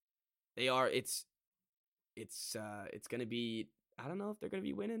 They are. It's gonna be. I don't know if they're gonna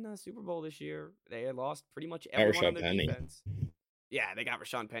be winning the Super Bowl this year. They lost pretty much everyone on their defense. Yeah, they got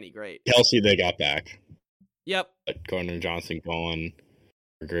Rashawn Penny. Great. Kelsey, they got back. Yep. But Gardner Johnson gone.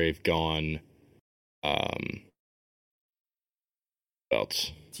 Hargrave gone.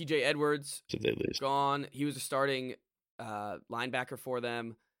 Else? TJ Edwards Did they lose? Gone. He was a starting linebacker for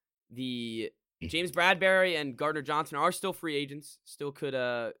them. The James Bradbury and Gardner Johnson are still free agents. Still could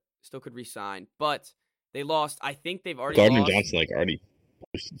re-sign, but they lost. I think they've already. Gardner Johnson already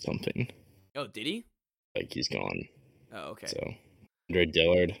posted something. Oh, did he? Like he's gone. Oh, okay. So Andre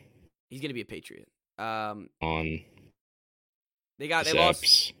Dillard. He's gonna be a Patriot. On. They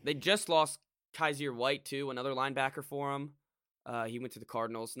lost. They just lost Kaiser White too, another linebacker for him. He went to the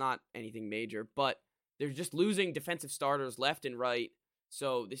Cardinals. Not anything major, but they're just losing defensive starters left and right.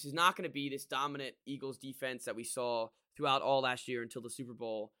 So this is not going to be this dominant Eagles defense that we saw throughout all last year until the Super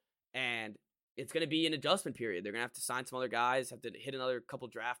Bowl. And it's going to be an adjustment period. They're going to have to sign some other guys, have to hit another couple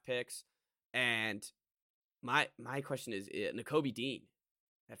draft picks. And my question is, Nakobe Dean,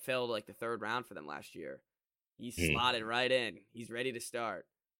 that fell to like the 3rd round for them last year. He's slotted right in. He's ready to start.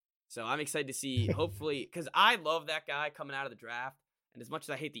 So I'm excited to see, hopefully, because I love that guy coming out of the draft. And as much as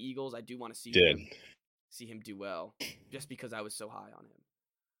I hate the Eagles, I do want to see him do well, just because I was so high on him.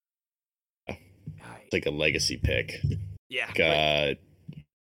 It's like a legacy pick. Yeah. Like,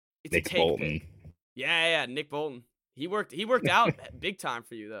 it's Nick Bolton. Pick. Yeah, Nick Bolton. He worked out big time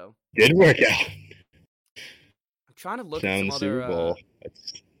for you, though. Did work out. I'm trying to look at some other. Super Bowl.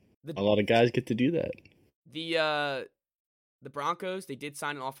 A lot of guys get to do that. The Broncos, they did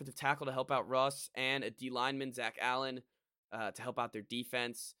sign an offensive tackle to help out Russ and a D lineman, Zach Allen, to help out their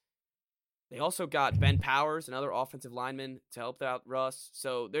defense. They also got Ben Powers, another offensive lineman, to help out Russ.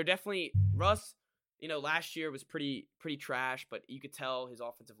 So they're definitely Russ. Last year was pretty trash, but you could tell his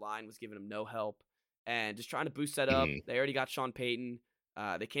offensive line was giving him no help, and just trying to boost that up. They already got Sean Payton.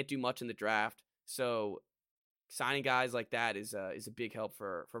 They can't do much in the draft, so signing guys like that is a big help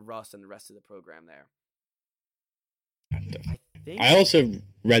for Russ and the rest of the program there. I also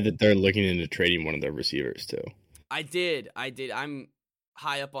read that they're looking into trading one of their receivers too. I did. I'm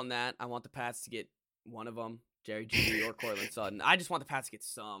high up on that. I want the Pats to get one of them, Jerry Jeudy or Cortland Sutton. I just want the Pats to get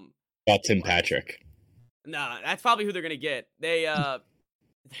some. About Tim Patrick. Nah, that's probably who they're gonna get. There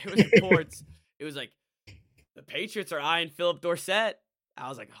was reports. It was like the Patriots are eyeing Philip Dorsett. I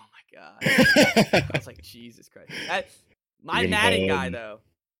was like, oh my god. I was like, Jesus Christ. My Bring him Madden guy home. though.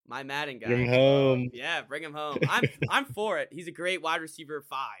 My Madden guy. Bring him home. Yeah, bring him home. I'm for it. He's a great wide receiver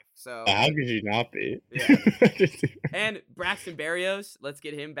 5. So How could you not be? Yeah. And Braxton Berrios, let's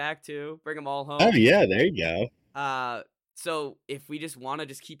get him back too. Bring them all home. Oh yeah, there you go. So if we just want to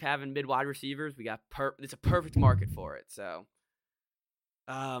just keep having mid wide receivers, we got it's a perfect market for it. So,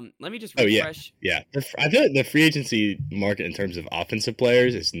 let me just refresh. Yeah. I feel like the free agency market in terms of offensive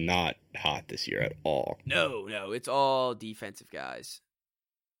players is not hot this year at all. No, it's all defensive guys.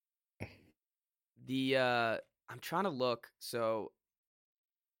 I'm trying to look. So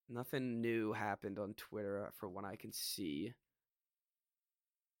nothing new happened on Twitter for what I can see.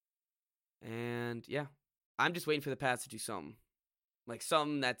 And yeah, I'm just waiting for the Pats to do something. Like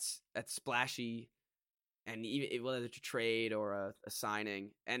something that's splashy, and even whether it's a trade or a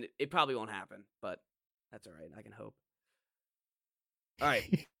signing, and it probably won't happen, but that's all right. I can hope. All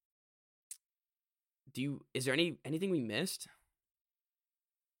right. Is there anything we missed?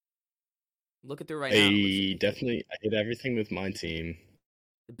 Look at there right now. I did everything with my team.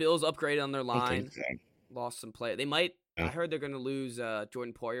 The Bills upgraded on their I line. think so. Lost some play. They might. Yeah. I heard they're going to lose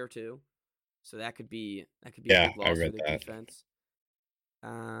Jordan Poyer too, so that could be a Yeah, big loss I for read their that. defense.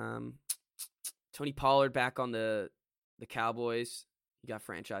 Tony Pollard back on the Cowboys. He got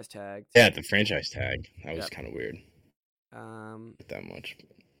franchise tagged. Yeah, the franchise tag. That was Yep. kind of weird. Not that much.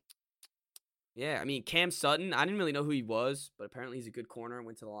 Yeah, I mean Cam Sutton. I didn't really know who he was, but apparently he's a good corner.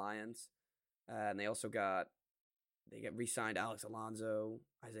 Went to the Lions, and they also re-signed Alex Alonso,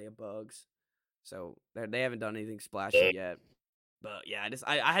 Isaiah Buggs. So they haven't done anything splashy yet. But yeah,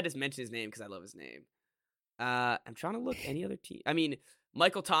 I had to mention his name because I love his name. I'm trying to look any other team. I mean,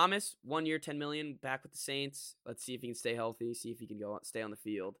 Michael Thomas, 1 year, $10 million, back with the Saints. Let's see if he can stay healthy. See if he can stay on the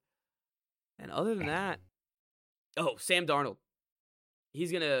field. And other than that, Sam Darnold.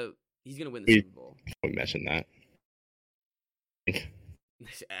 He's gonna win the Super Bowl. We mentioned that.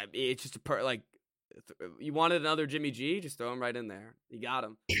 It's just you wanted another Jimmy G, just throw him right in there. You got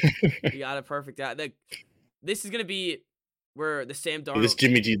him. You got it perfect. This is gonna be where the Sam Darnold. This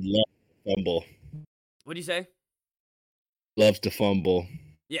Jimmy G loves to fumble. What do you say? Loves to fumble.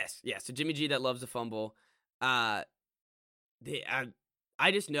 Yes. So Jimmy G that loves to fumble. I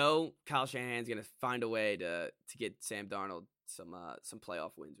just know Kyle Shanahan's gonna find a way to get Sam Darnold some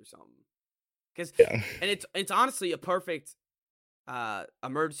playoff wins or something. And it's honestly a perfect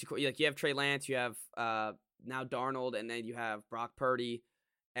emergency. Like you have Trey Lance, you have now Darnold, and then you have Brock Purdy,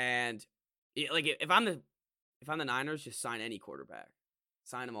 and if I'm the Niners, just sign any quarterback,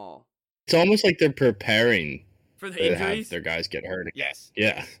 sign them all. It's almost like they're preparing for the injuries. Have their guys get hurt. Yes.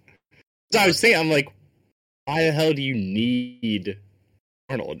 Yeah. So I was thinking, I'm like, why the hell do you need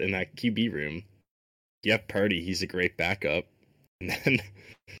Arnold in that QB room? You have Purdy, he's a great backup. And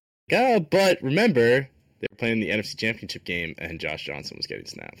then, but remember, they were playing the NFC Championship game, and Josh Johnson was getting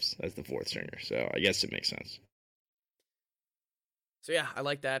snaps as the fourth stringer. So I guess it makes sense. So yeah, I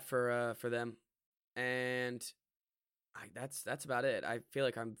like that for them, and that's about it. I feel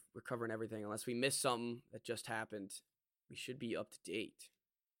like we're covering everything. Unless we missed something that just happened, we should be up to date.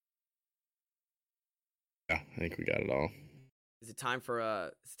 Yeah, I think we got it all. Is it time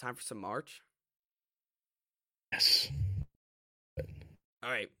for some March? Yes. All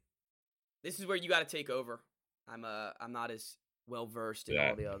right. This is where you got to take over. I'm not as well versed in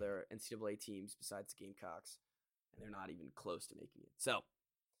all the other NCAA teams besides the Gamecocks, and they're not even close to making it. So,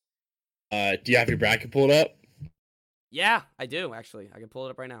 do you have your bracket pulled up? Yeah, I do actually. I can pull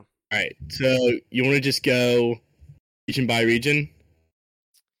it up right now. All right. So you want to just go region by region?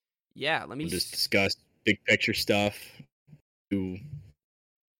 Yeah. We'll just discuss big picture stuff.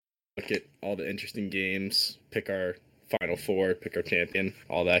 Look at all the interesting games. Pick our Final Four. Pick our champion.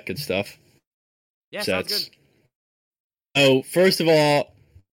 All that good stuff. Yeah, sounds good. Oh, first of all,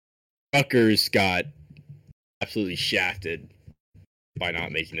 Rutgers got absolutely shafted by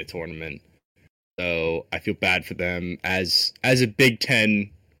not making the tournament. So I feel bad for them as a Big Ten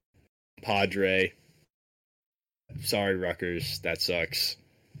Padre. Sorry, Rutgers. That sucks.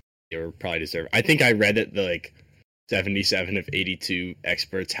 They were probably deserved. I think I read that 77 of 82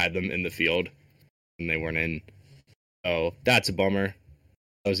 experts had them in the field, and they weren't in. Oh, that's a bummer.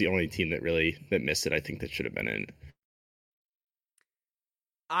 That was the only team that missed it. I think that should have been in.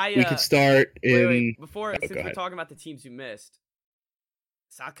 We could start in. Wait. Before, since we're talking about the teams who missed,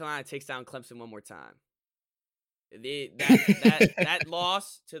 South Carolina takes down Clemson one more time. That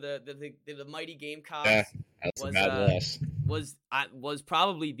loss to the mighty Gamecocks That's a was bad loss. was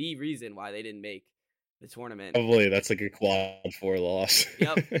probably the reason why they didn't make the tournament. Probably that's like a quad 4 loss.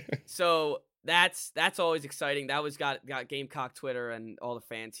 Yep. So that's always exciting. That was got Gamecock Twitter and all the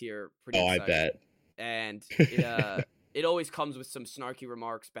fans here pretty Oh, I excited. bet. And it always comes with some snarky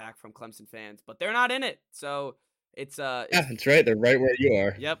remarks back from Clemson fans, but they're not in it. So it's Yeah, that's right. They're right where you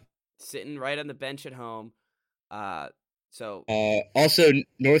are. Yep, sitting right on the bench at home. So also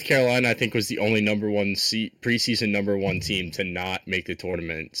North Carolina, I think, was the only preseason number 1 team to not make the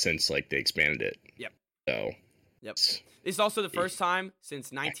tournament since like they expanded it. Yep. So. Yep. This is also the first time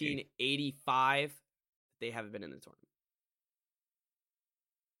since 1985 they haven't been in the tournament.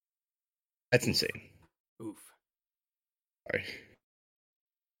 That's insane. Oof. Sorry.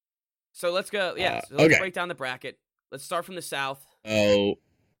 So let's go. Yeah. So let's okay. break down the bracket. Let's start from the South. Oh.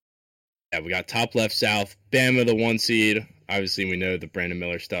 Yeah, we got top left South. Bama, the 1 seed. Obviously, we know the Brandon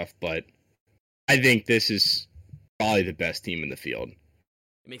Miller stuff, but I think this is probably the best team in the field.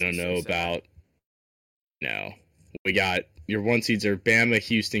 I don't know about. No. We got your 1 seeds are Bama,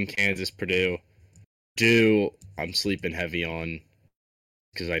 Houston, Kansas, Purdue. Purdue, I'm sleeping heavy on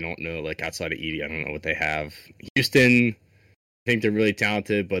because I don't know, like outside of Edie, I don't know what they have. Houston, I think they're really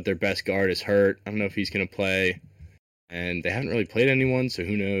talented, but their best guard is hurt. I don't know if he's going to play. And they haven't really played anyone, so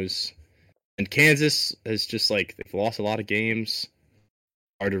who knows. And Kansas is just like, they've lost a lot of games.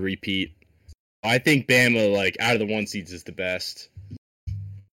 Hard to repeat. I think Bama, like, out of the 1 seeds is the best.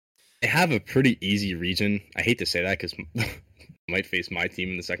 They have a pretty easy region. I hate to say that because might face my team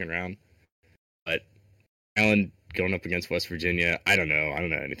in the second round. But Allen going up against West Virginia, I don't know. I don't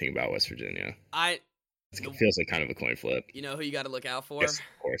know anything about West Virginia. It feels like kind of a coin flip. You know who you got to look out for? Yes, of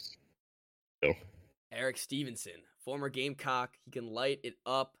course. So. Eric Stevenson, former Gamecock. He can light it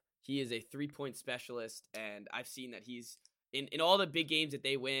up. He is a 3-point specialist, and I've seen that he's in all the big games that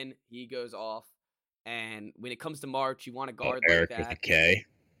they win, he goes off. And when it comes to March, you want to guard like that. Eric with a K.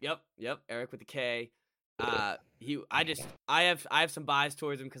 Yep, Eric with a K. I have some bias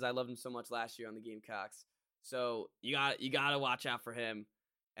towards him because I loved him so much last year on the Gamecocks. So you gotta watch out for him.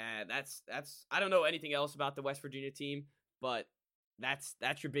 And that's I don't know anything else about the West Virginia team, but that's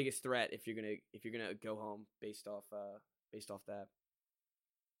your biggest threat if you're gonna go home based off that.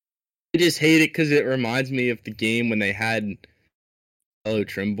 I just hate it because it reminds me of the game when they had Hello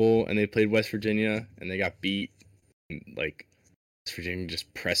Trimble and they played West Virginia and they got beat. And, like, West Virginia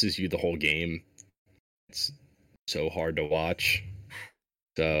just presses you the whole game. It's so hard to watch.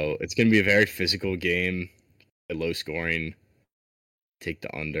 So it's going to be a very physical game, low scoring. Take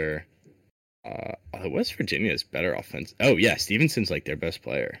the under. West Virginia is better offense. Oh yeah, Stevenson's like their best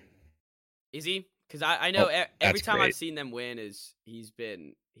player. Is he? Because I know every time great. I've seen them win he's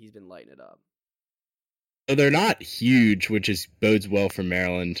been lighting it up. So they're not huge, which bodes well for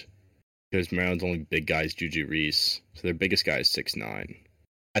Maryland because Maryland's only big guy is Juju Reese. So their biggest guy is 6'9".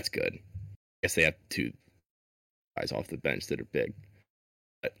 That's good. I guess they have 2 guys off the bench that are big.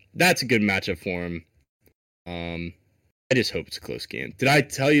 But that's a good matchup for him. I just hope it's a close game. Did I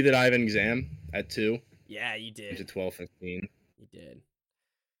tell you that I have an exam at 2? Yeah, you did. It's at 12:15. You did.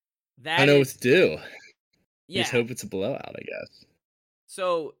 I know what to do. Yeah. Just hope it's a blowout, I guess.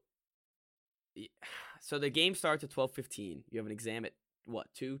 So the game starts at 12:15. You have an exam at what?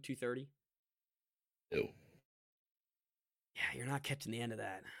 2:30? 2. Yeah, you're not catching the end of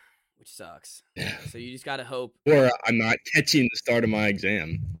that, which sucks. Yeah. So you just gotta hope. Or I'm not catching the start of my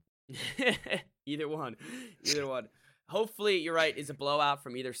exam. Either one. Hopefully, you're right. It's a blowout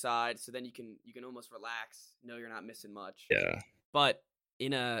from either side, so then you can almost relax. Know you're not missing much. Yeah. But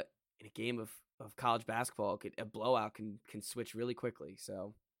in a game of college basketball, a blowout can switch really quickly.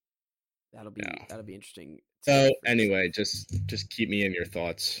 So that'll be interesting. So anyway, just keep me in your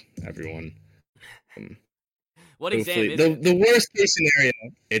thoughts, everyone. What exam is it? The worst case scenario,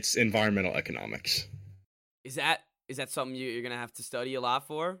 it's environmental economics. Is that something you're gonna have to study a lot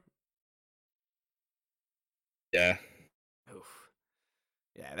for? Yeah. Oof.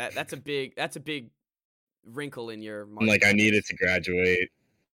 Yeah, that's a big wrinkle in your market. Like I needed to graduate,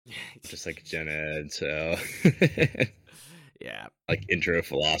 just like gen ed. So yeah, like intro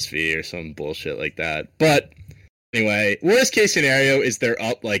philosophy or some bullshit like that. But anyway, worst case scenario is they're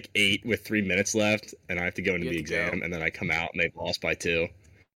up like 8 with 3 minutes left, and I have to go into the exam, and then I come out and they've lost by 2.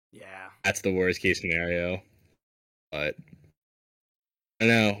 Yeah, that's the worst case scenario. But I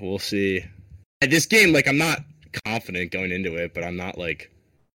know we'll see. At this game, like I'm not confident going into it, but I'm not like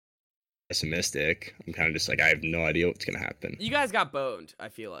pessimistic. I'm kind of just like I have no idea what's gonna happen. You guys got boned, I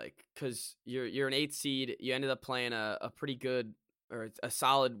feel like, because you're an 8th seed. You ended up playing a pretty good or a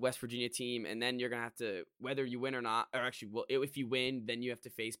solid West Virginia team, and then you're gonna have to, whether you win or not, or actually, well, if you win, then you have to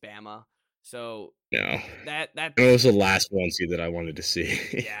face Bama. So No, that it was the last one seed that I wanted to see.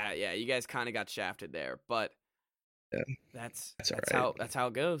 yeah, you guys kind of got shafted there, but Yeah, that's all right. that's how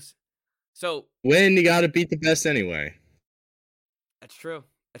it goes. So When you got to beat the best anyway. that's true.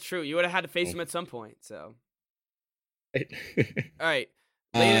 That's true. You would have had to face Oh. him at some point. So Right.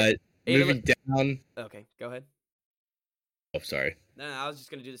 all right, Ada, Moving down. okay, go ahead. Oh, sorry. No, I was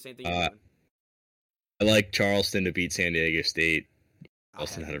just gonna do the same thing you're doing. I like Charleston to beat San Diego State.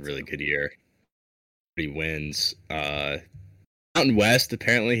 Charleston had a really good year. 3 wins. Mountain West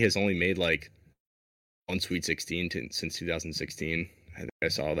apparently has only made like one Sweet 16 since 2016. I think I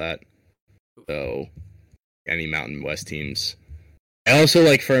saw that. So, any Mountain West teams. I also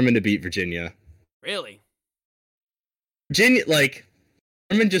like Furman to beat Virginia. Really? Virginia, like,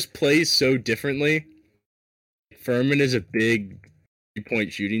 Furman just plays so differently. Furman is a big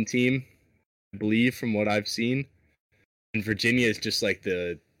 3-point shooting team, I believe, from what I've seen. And Virginia is just like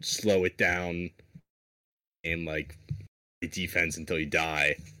the slow it down and like defense until you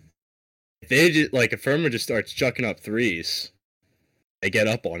die. If they just, like, if Furman just starts chucking up threes, they get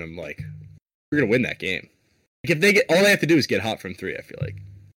up on them, like, we're gonna win that game. Like, if they get, all they have to do is get hot from 3. I feel like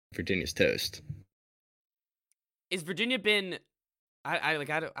Virginia's toast. Is Virginia been? I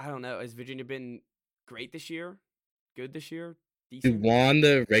don't know. Has Virginia been great this year? Good this year? They Decent? won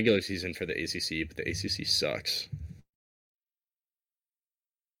the regular season for the ACC, but the ACC sucks.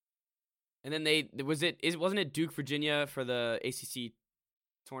 And then wasn't it Duke Virginia for the ACC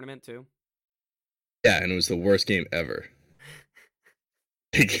tournament too? Yeah, and it was the worst game ever.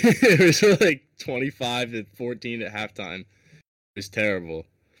 It was like 25-14 at halftime. It was terrible.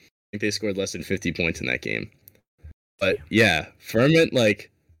 I think they scored less than 50 points in that game. But yeah, Furman,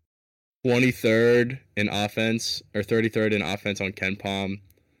 like, 23rd in offense or 33rd in offense on KenPom.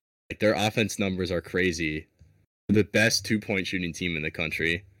 Like, their offense numbers are crazy. They're the best 2-point shooting team in the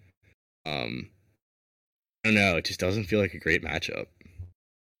country. I don't know. It just doesn't feel like a great matchup.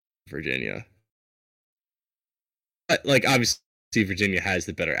 Virginia. But, like, obviously, Virginia has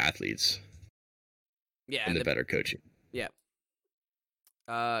the better athletes. Yeah, And the better coaching. Yeah.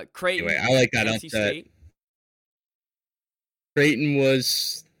 Creighton. Anyway, I like that NC upset. State. Creighton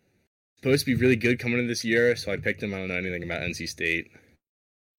was supposed to be really good coming into this year, so I picked them. I don't know anything about NC State.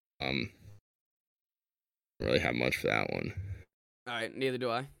 Don't really have much for that one. All right, neither do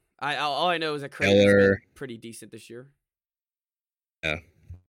I. All I know is that Creighton's been pretty decent this year. Yeah.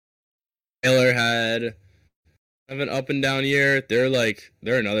 Taylor had an up and down year. They're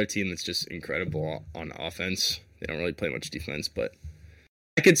another team that's just incredible on offense. They don't really play much defense, but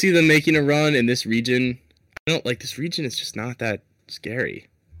I could see them making a run in this region. I don't like this region. It's just not that scary.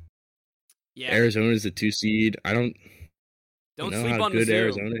 Yeah, Arizona is the 2 seed. I don't know sleep how on good Mizzou.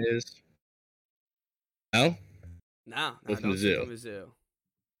 Arizona is. No, no, with don't sleep on Mizzou.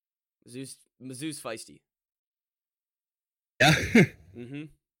 Mizzou's feisty. Yeah. Mm-hmm.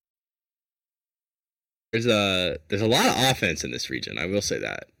 There's a lot of offense in this region. I will say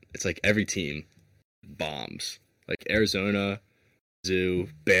that. It's like every team bombs. Like Arizona, Mizzou,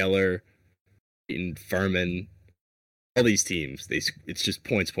 Baylor, Eaton, Furman, all these teams. It's just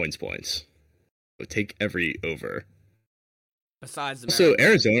points. So take every over. Besides the So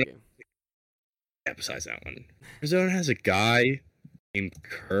Arizona. game. Yeah, besides that one, Arizona has a guy named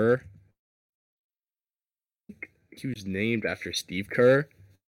Kerr. He was named after Steve Kerr.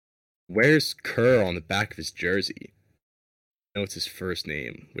 Where's Kerr on the back of his jersey? I know it's his first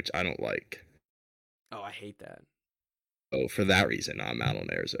name, which I don't like. Oh, I hate that. Oh, for that reason, I'm out on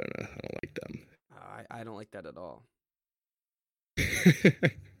Arizona. I don't like them. I don't like that at all.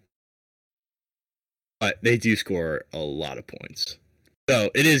 But they do score a lot of points. So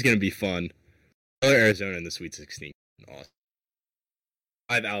it is going to be fun. Arizona in the Sweet 16. Awesome.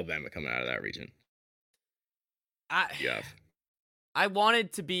 I have Alabama coming out of that region. I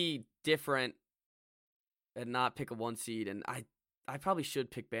wanted to be different and not pick a 1 seed, and I probably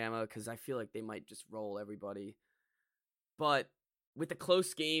should pick Bama because I feel like they might just roll everybody. But with the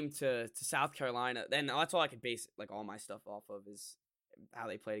close game to South Carolina, then that's all I could base like all my stuff off of is how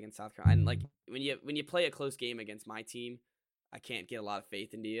they played against South Carolina. And like when you play a close game against my team, I can't get a lot of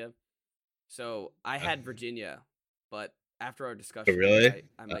faith into you. So I had Virginia, but after our discussion, really?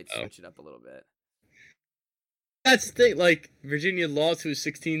 I might switch it up a little bit. That's the thing. Like Virginia lost to a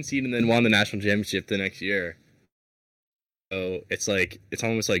 16 seed and then won the national championship the next year. So it's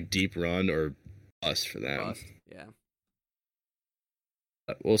almost like deep run or bust for them. Bust, yeah.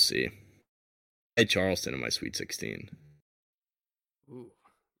 But we'll see. I had Charleston in my Sweet 16. Ooh,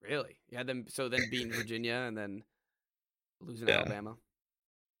 really? You had them then beating Virginia and then losing to Alabama.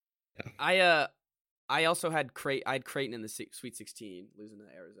 Yeah. I also had Creighton in the Sweet 16, losing to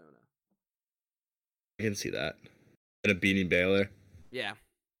Arizona. I can see that. And a beating Baylor. Yeah.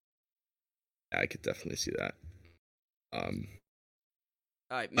 I could definitely see that. All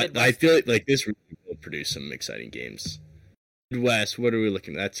right. I feel like this really will produce some exciting games. Midwest, what are we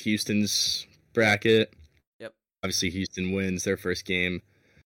looking at? That's Houston's bracket. Yep. Obviously, Houston wins their first game.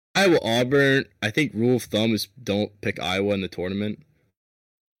 Iowa Auburn. I think rule of thumb is don't pick Iowa in the tournament.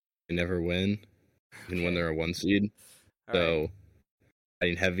 They never win, even when they're a 1 seed. All So, right. I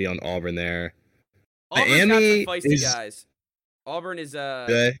think heavy on Auburn there. Auburn's Miami got some feisty is, guys. Auburn is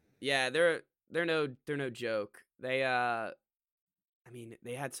okay. yeah, they're no joke. They I mean,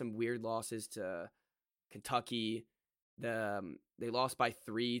 they had some weird losses to Kentucky. They lost by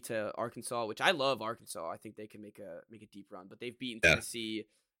 3 to Arkansas, which I love Arkansas. I think they can make a deep run, but they've beaten Tennessee.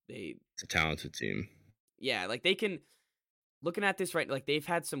 It's a talented team. Yeah, like they can. Looking at this right, like they've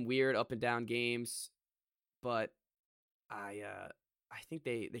had some weird up and down games, but I think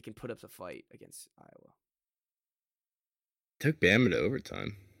they can put up a fight against Iowa. Took Bama to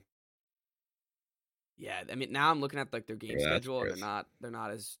overtime. Yeah, I mean now I'm looking at like their game schedule, and they're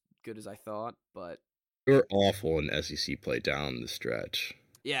not as good as I thought, but they were awful in SEC play down the stretch.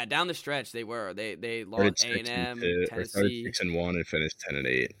 Yeah, down the stretch they were. They lost A&M, Tennessee. Started 6-1 and finished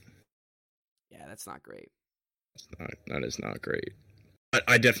 10-8. Yeah, that's not great. That is not great.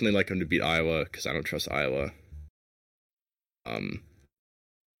 I definitely like them to beat Iowa because I don't trust Iowa.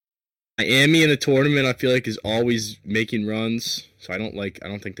 Miami in the tournament, I feel like is always making runs, so I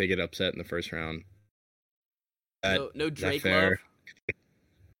don't think they get upset in the first round. No Drake Love.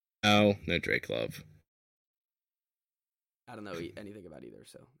 No Drake Love. I don't know anything about either,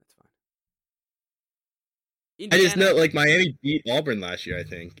 so that's fine. Indiana, I just know like Miami beat Auburn last year. I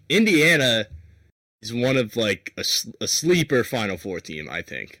think Indiana is one of like a sleeper Final Four team. I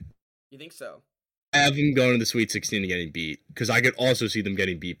think. You think so? I have them going to the Sweet 16 and getting beat because I could also see them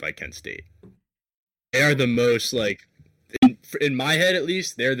getting beat by Kent State. They are the most like, in my head at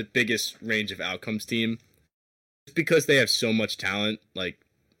least, they're the biggest range of outcomes team. Just because they have so much talent. Like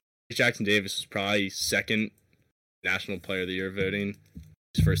Jackson Davis was probably second National Player of the Year voting.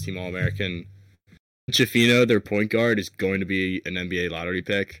 His first team All-American. Chifino, their point guard, is going to be an NBA lottery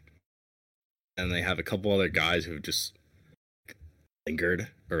pick. And they have a couple other guys who have just lingered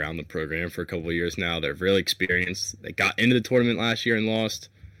around the program for a couple of years now. They're really experienced. They got into the tournament last year and lost.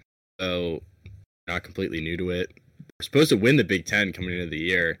 So, not completely new to it. They're supposed to win the Big Ten coming into the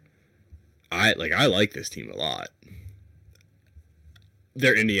year. I like this team a lot.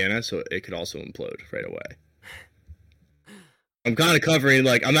 They're Indiana, so it could also implode right away. I'm kind of covering,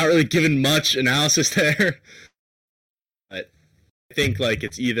 like, I'm not really giving much analysis there. But I think, like,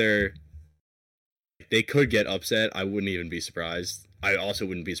 it's either they could get upset. I wouldn't even be surprised. I also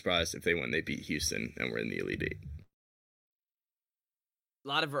wouldn't be surprised if they beat Houston and were in the Elite Eight. A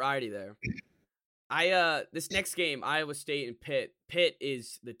lot of variety there. This next game, Iowa State and Pitt. Pitt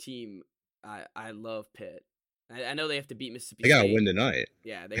is the team. I love Pitt. I know they have to beat Mississippi State. They gotta win tonight.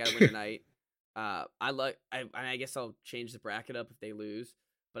 Yeah, they gotta win tonight. I guess I'll change the bracket up if they lose,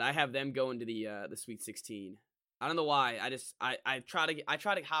 but I have them going to the Sweet 16. I don't know why. I try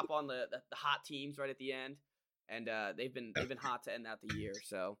to hop on the hot teams right at the end, and they've been hot to end out the year.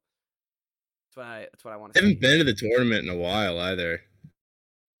 So that's what I want to. They haven't been to the tournament in a while either.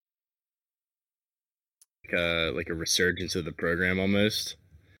 Like a resurgence of the program almost.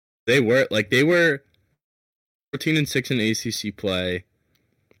 They were 14-6 in ACC play.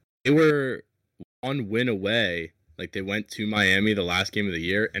 They were 1 win away. Like they went to Miami the last game of the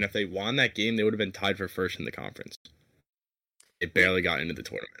year, and if they won that game, they would have been tied for first in the conference. They barely got into the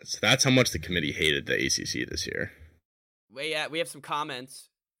tournament. So that's how much the committee hated the ACC this year. We have some comments.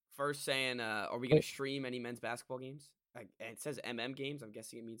 First saying, are we going to stream any men's basketball games? It says games. I'm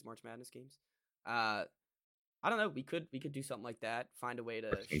guessing it means March Madness games. I don't know. We could do something like that. Find a way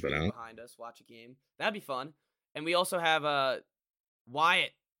to stream behind us, watch a game. That'd be fun. And we also have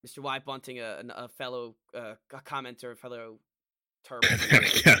Wyatt, Mr. Wyatt Bunting, a fellow commenter, fellow term.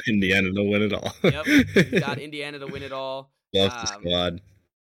 Got Indiana to win it all. Yep, he got Indiana to win it all. Love the squad.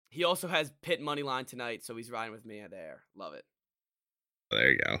 He also has Pitt money line tonight, so he's riding with me there. Love it.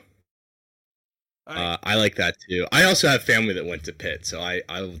 There you go. Right. I like that too. I also have family that went to Pitt, so I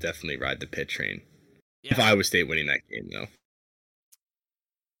will definitely ride the Pitt train. Yeah. If Iowa State winning that game, though.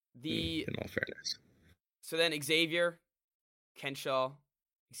 In all fairness. So then Xavier, Kenshaw.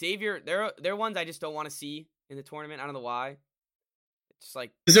 Xavier, they're ones I just don't want to see in the tournament. I don't know why. It's just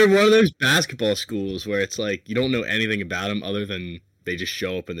like... Is there one of those basketball schools where it's like you don't know anything about them other than they just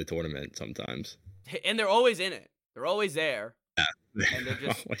show up in the tournament sometimes? And they're always in it. They're always there. Yeah. And they're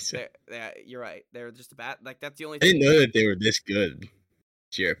just... you're right. They're just that's the only thing. I didn't know that they were this good.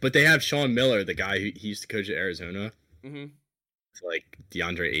 this year. But they have Sean Miller, the guy who he used to coach at Arizona, Mm-hmm. like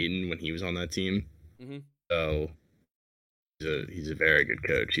DeAndre Ayton when he was on that team. Mm-hmm. So he's a very good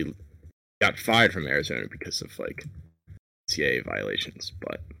coach. He got fired from Arizona because of like NCAA violations,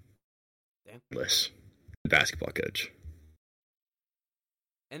 but basketball coach.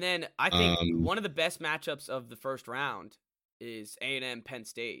 And then I think one of the best matchups of the first round is A&M Penn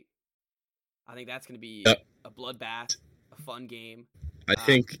State. I think that's going to be a bloodbath, a fun game. I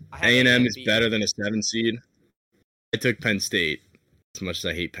think A&M is better than a 7 seed. I took Penn State as much as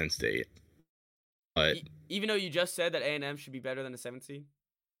I hate Penn State. But even though you just said that A&M should be better than a 7 seed?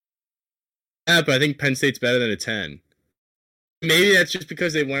 Yeah, but I think Penn State's better than a 10. Maybe that's just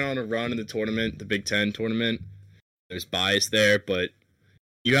because they went on a run in the tournament, the Big Ten tournament. There's bias there, but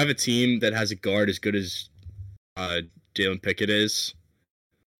you have a team that has a guard as good as Jalen Pickett is.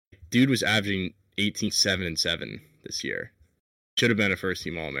 Dude was averaging 18, 7, and 7 this year. Should have been a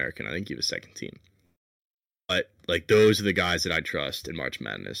first-team All-American. I think he was second team. But like those are the guys that I trust in March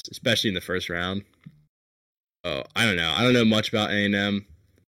Madness, especially in the first round. Oh, I don't know. I don't know much about A&M,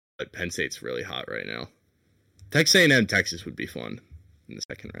 but Penn State's really hot right now. Texas A&M, Texas would be fun in the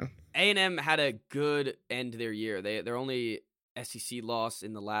second round. A&M had a good end to their year. Their only SEC loss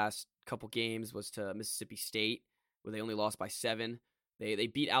in the last couple games was to Mississippi State, where they only lost by 7. They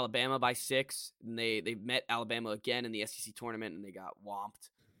beat Alabama by 6, and they met Alabama again in the SEC tournament, and they got whomped.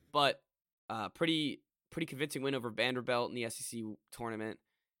 But pretty convincing win over Vanderbilt in the SEC tournament,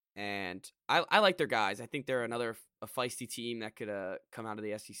 and I like their guys. I think they're a feisty team that could come out of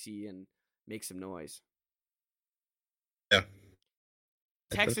the SEC and make some noise. Yeah.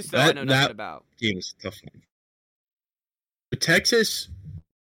 Texas, though, I know nothing about. Game is a tough one. But Texas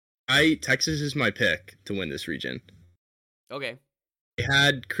is my pick to win this region. Okay. They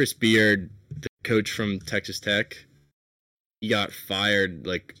had Chris Beard, the coach from Texas Tech. He got fired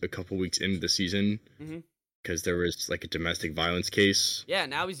like a couple weeks into the season because there was like a domestic violence case. Yeah,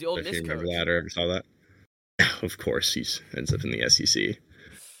 now he's the old If you Miss remember coach. that or ever saw that. Of course, he ends up in the SEC.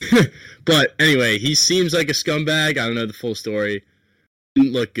 But anyway, he seems like a scumbag. I don't know the full story.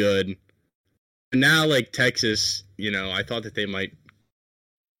 Didn't look good. And now, like Texas, I thought that they might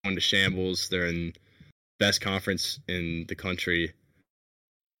go into shambles. They're in best conference in the country.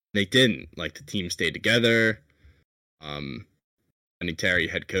 They didn't. Like the team stayed together. Terry,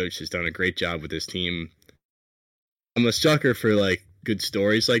 head coach, has done a great job with his team. I'm a sucker for like good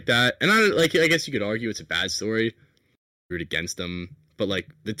stories like that, and I guess you could argue it's a bad story, root against them, but like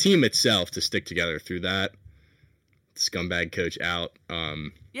the team itself to stick together through that. Scumbag coach out.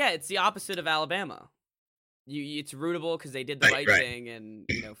 Yeah, it's the opposite of Alabama. It's rootable because they did the right thing and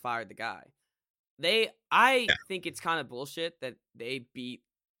fired the guy. I think it's kind of bullshit that they beat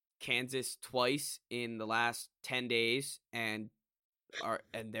Kansas twice in the last 10 days and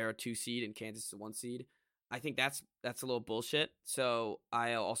they're a 2 seed and Kansas is a 1 seed. I think that's a little bullshit. So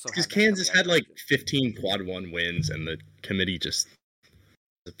I also because Kansas had like 15 quad 1 wins and the committee just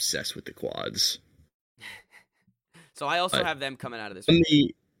is obsessed with the quads. So I also have them coming out of this.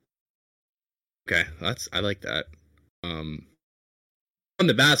 Okay, I like that. On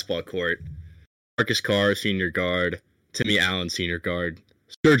the basketball court, Marcus Carr, senior guard, Timmy Allen, senior guard,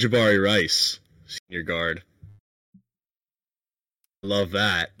 Sir Jabari Rice, senior guard. Love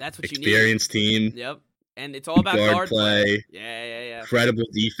that. That's what experienced you need. Team. Yep. And it's all about guard play. Yeah. Incredible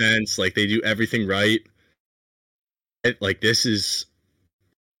defense. Like they do everything right. I like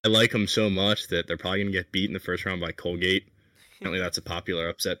them so much that they're probably going to get beat in the first round by Colgate. Apparently that's a popular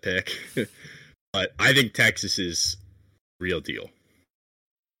upset pick. But I think Texas is real deal.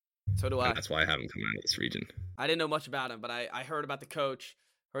 So do I. And that's why I have them coming out of this region. I didn't know much about him, but I heard about the coach.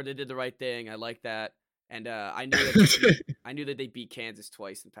 Heard they did the right thing. I like that. And I knew that they beat Kansas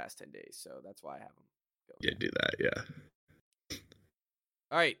twice in the past 10 days. So that's why I have them. Yeah, do that, yeah.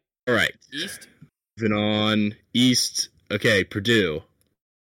 All right. East. Moving on. East. Okay, Purdue.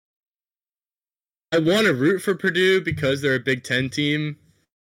 I want to root for Purdue because they're a Big Ten team.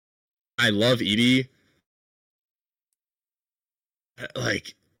 I love Edey.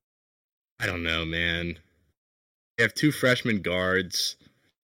 Like, I don't know, man. They have 2 freshman guards.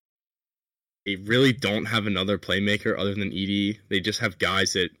 They really don't have another playmaker other than Edey. They just have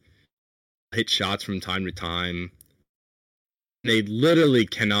guys that hit shots from time to time. They literally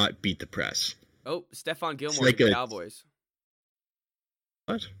cannot beat the press. Oh, Stephon Gilmore to the Cowboys.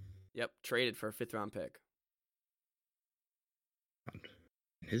 What? Yep, traded for a 5th-round pick.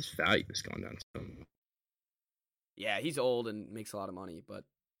 His value has gone down so much. Yeah, he's old and makes a lot of money, but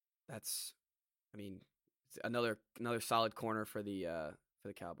it's another solid corner for the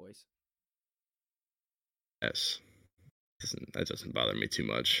Cowboys. Yes. That doesn't bother me too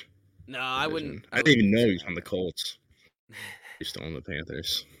much. No, I wouldn't. I didn't even know he was on the Colts. He's still on the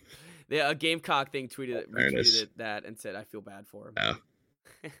Panthers. Yeah, a Gamecock thing retweeted Fairness. that and said, "I feel bad for him." Yeah.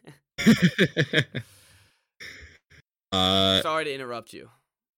 Sorry to interrupt you.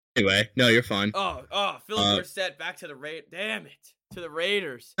 Anyway, no, you're fine. Oh, Philip Dorsett back to the Damn it, to the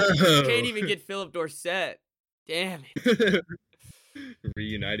Raiders. Oh. You can't even get Philip Dorsett. Damn it.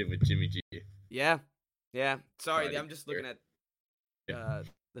 Reunited with Jimmy G. Yeah. Sorry, I'm just looking at the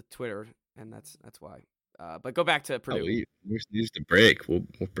Twitter, and that's why. But go back to Purdue. There's news to break. We'll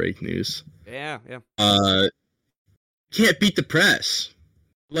break news. Yeah. Can't beat the press.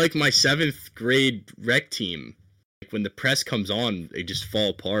 Like my 7th grade rec team. Like when the press comes on, they just fall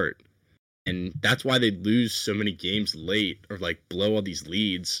apart. And that's why they lose so many games late or like blow all these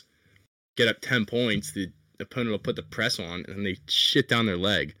leads. Get up 10 points, the opponent will put the press on and they shit down their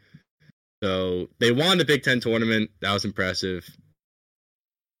leg. So they won the Big Ten tournament. That was impressive.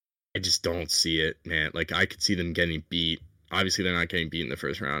 I just don't see it, man. Like, I could see them getting beat. Obviously, they're not getting beat in the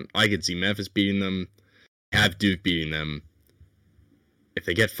first round. I could see Memphis beating them, have Duke beating them. If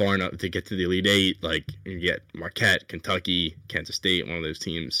they get far enough, if they get to the Elite Eight, like, you get Marquette, Kentucky, Kansas State, one of those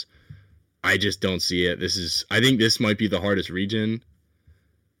teams. I just don't see it. I think this might be the hardest region.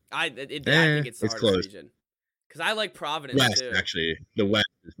 I think it's the hardest close. region. Because I like Providence, West, too. actually. The West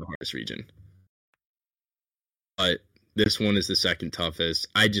is the hardest region. But this one is the second toughest.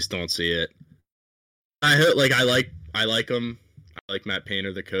 I just don't see it. I like him. I like Matt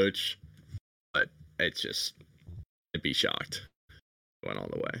Painter, the coach. But it's just, I'd be shocked. Went all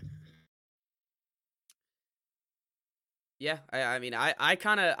the way. Yeah, I mean,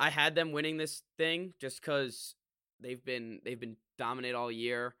 I had them winning this thing just because they've been dominant all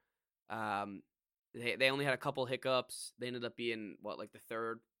year. They only had a couple hiccups. They ended up being like the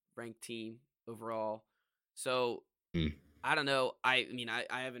 3rd ranked team overall. So I don't know. I mean, I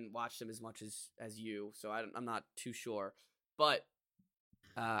haven't watched them as much as you, so I'm not too sure. But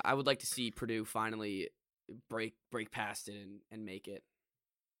I would like to see Purdue finally break past it and make it.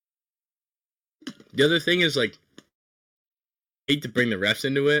 The other thing is, like, I hate to bring the refs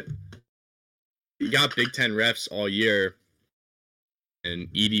into it. You got Big Ten refs all year,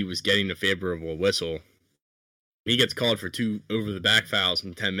 and Edey was getting a favorable whistle. He gets called for 2 over-the-back fouls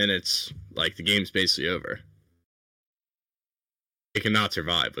in 10 minutes. Like, the game's basically over. They cannot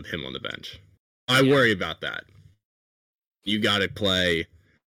survive with him on the bench. I worry about that. You got to play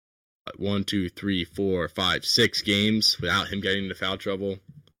 1, 2, 3, 4, 5, 6 games without him getting into foul trouble.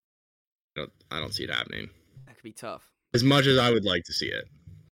 I don't see it happening. That could be tough. As much as I would like to see it.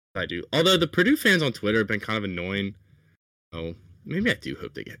 I do. Although the Purdue fans on Twitter have been kind of annoying. Oh, maybe I do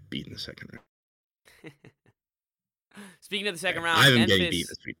hope they get beat in the second round. Speaking of the second round, I haven't Memphis, getting beat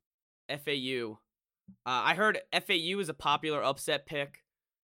this week. FAU. I heard FAU is a popular upset pick.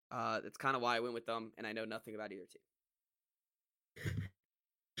 That's kind of why I went with them, and I know nothing about either team.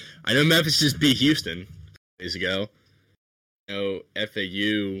 I know Memphis just beat Houston days ago. I know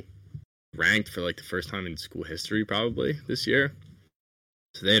FAU ranked for like the first time in school history probably this year.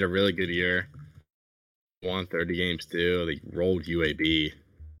 So they had a really good year. Won 30 games too. They rolled UAB.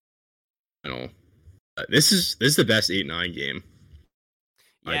 This is the best 8-9 game.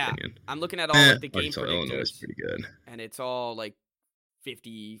 My opinion. I'm looking at all of the game Arkansas, Illinois is predictors, pretty good. and it's all like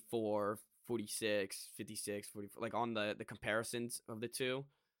 54, 46, 56, 44, like on the comparisons of the two.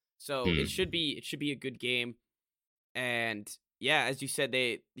 So it should be a good game. And yeah, as you said,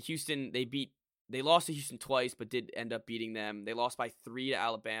 they lost to Houston twice, but did end up beating them. They lost by 3 to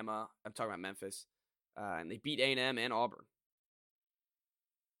Alabama. I'm talking about Memphis, and they beat A&M and Auburn.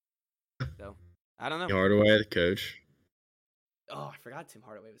 So I don't know. Tim Hardaway, the coach. Oh, I forgot Tim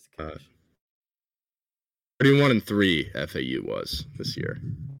Hardaway was the coach. 31-3 FAU was this year.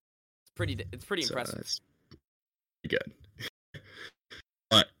 It's pretty impressive. That's pretty good.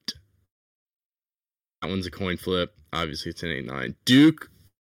 But that one's a coin flip. Obviously, it's an 8-9. Duke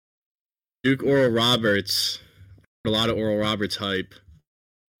Oral Roberts. A lot of Oral Roberts hype.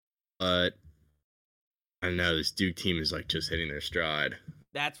 But I don't know. This Duke team is like just hitting their stride.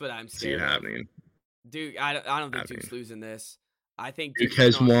 That's what I'm See scared it of. happening. Duke, I don't think Duke's losing this. I think Duke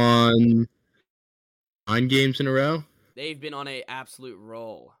has won 9 games in a row. They've been on an absolute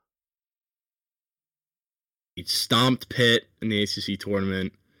roll. He stomped Pitt in the ACC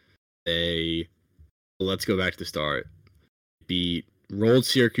tournament. Let's go back to the start. Rolled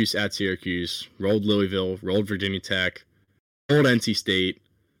Syracuse at Syracuse, rolled Louisville, rolled Virginia Tech, rolled NC State,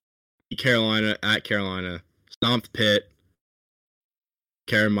 beat Carolina at Carolina, stomped Pitt,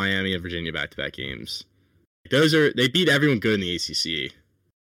 carried Miami and Virginia back-to-back games. They beat everyone good in the ACC in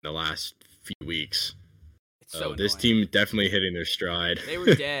the last few weeks. So this annoying. team definitely hitting their stride. They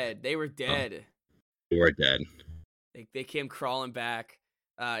were dead. They were dead. They were dead. They came crawling back.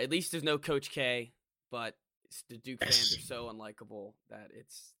 At least there's no Coach K, but the Duke fans are so unlikable that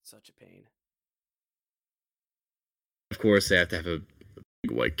it's such a pain. Of course, they have to have a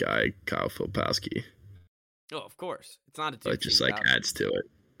big white guy, Kyle Filipowski. Oh, of course. It's not a Duke But it just team like without him. adds to it.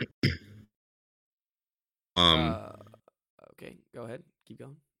 Okay, go ahead. Keep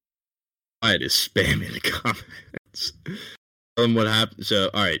going. I had to spam in the comments. What happened? So,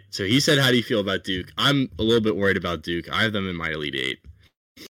 all right. So he said, "How do you feel about Duke?" I'm a little bit worried about Duke. I have them in my Elite Eight.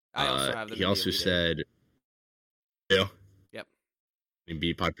 I also have them. He also said, "Purdue." Yep. He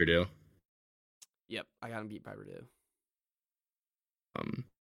beat by Purdue. Yep, I got him beat by Purdue. Um.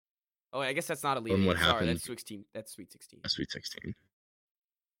 Oh, I guess that's not Elite And Eight. what Sorry, happened? that's Sweet 16. That's Sweet 16. Sweet 16.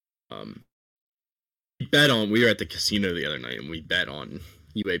 We bet on. We were at the casino the other night, and we bet on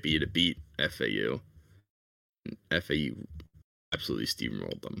UAB to beat FAU. And FAU absolutely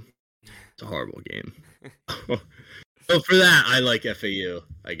steamrolled them. It's a horrible game. So for that, I like FAU,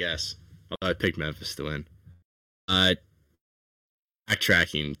 I guess. Although I picked Memphis to win.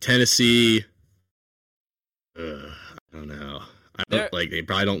 Backtracking. Tennessee. I don't know. They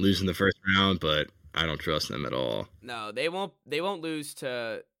probably don't lose in the first round, but I don't trust them at all. No, they won't. They won't lose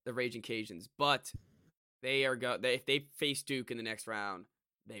to the Raging Cajuns, but if they face Duke in the next round,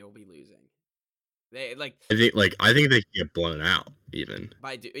 they will be losing. I think they get blown out even.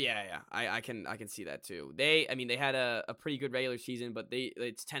 By Duke. Yeah. I can see that too. They had a pretty good regular season, but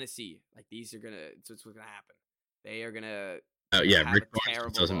it's Tennessee. Like these are gonna. It's what's gonna happen. They are gonna. Rick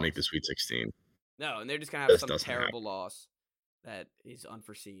Rodgers doesn't make the Sweet 16. No, and they're just gonna have some terrible loss that is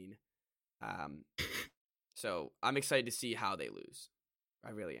unforeseen. So I'm excited to see how they lose. I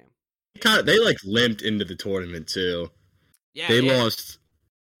really am. They limped into the tournament too. Yeah, they lost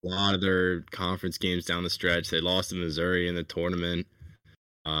a lot of their conference games down the stretch. They lost to Missouri in the tournament,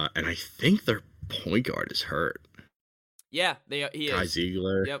 and I think their point guard is hurt. Yeah, he is. Ty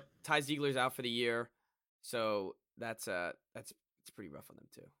Ziegler. Yep, Ty Ziegler's out for the year, so it's pretty rough on them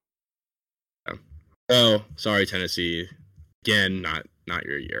too. Yeah. Oh, sorry, Tennessee. Again, not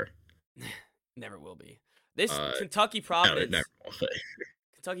your year. Never will be. This Kentucky Providence. No, it never will be.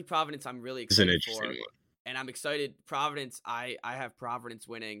 Kentucky Providence, I'm really excited it's an interesting for. one. And I'm excited. Providence, I have Providence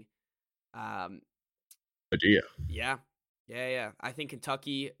winning. Oh, do you? Yeah. I think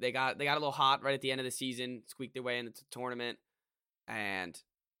Kentucky, they got a little hot right at the end of the season, squeaked their way into the tournament, and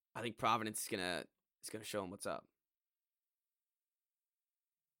I think Providence is gonna show them what's up.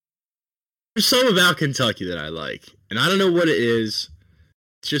 There's something about Kentucky that I like, and I don't know what it is.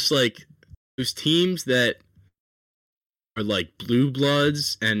 It's just like those teams that are like blue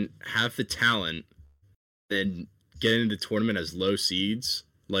bloods and have the talent, then get into the tournament as low seeds,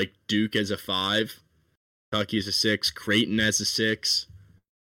 like Duke as a 5, Kentucky as a 6, Creighton as a 6.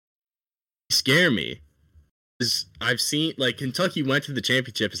 They scare me. I've seen Kentucky went to the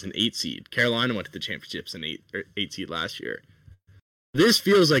championship as an 8 seed. Carolina went to the championship as an 8 seed last year. This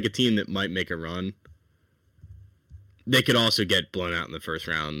feels like a team that might make a run. They could also get blown out in the first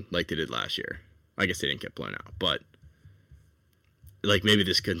round like they did last year. I guess they didn't get blown out, but maybe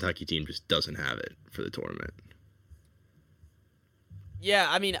this Kentucky team just doesn't have it for the tournament. Yeah,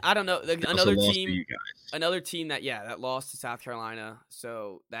 I don't know. Another team that lost to South Carolina.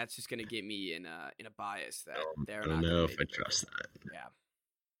 So that's just gonna get me in a bias that they're not. I don't know if I trust that. Yeah.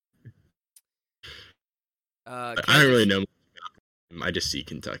 I don't really know. I just see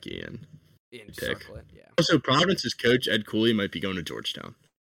Kentucky and pick. Circle it. Yeah. Also, Providence's coach Ed Cooley might be going to Georgetown.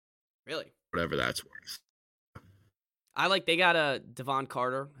 Really? Whatever that's worth. They got a Devon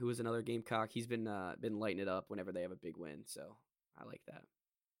Carter, who was another Gamecock. He's been lighting it up whenever they have a big win, so I like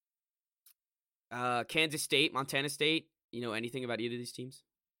that. Kansas State, Montana State. You know anything about either of these teams?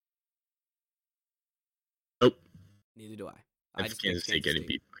 Nope. Neither do I. I have Kansas State getting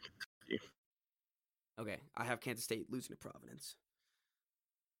beat by Kentucky. Okay, I have Kansas State losing to Providence.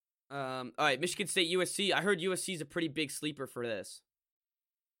 All right, Michigan State, USC. I heard USC is a pretty big sleeper for this.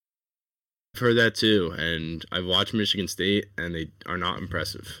 I've heard that too, and I've watched Michigan State, and they are not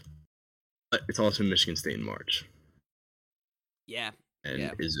impressive. But it's also Michigan State in March. Yeah.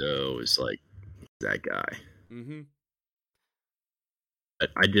 And Izzo is that guy. Mm-hmm.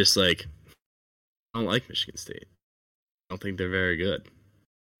 But I don't like Michigan State. I don't think they're very good.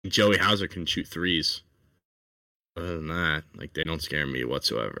 Joey Hauser can shoot threes. Other than that, they don't scare me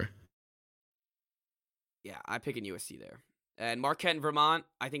whatsoever. Yeah, I'm picking USC there. And Marquette and Vermont,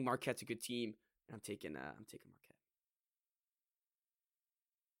 I think Marquette's a good team. I'm taking Marquette.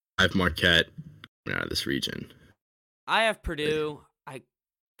 I have Marquette out of this region. I have Purdue. I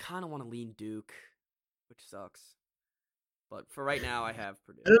kind of want to lean Duke, which sucks. But for right now, I have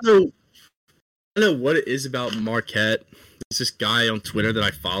Purdue. I don't know what it is about Marquette. There's this guy on Twitter that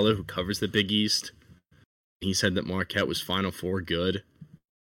I follow who covers the Big East. He said that Marquette was Final Four good.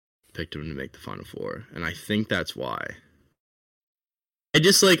 Picked him to make the Final Four, and I think that's why. I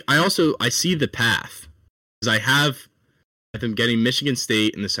see the path because I have them getting Michigan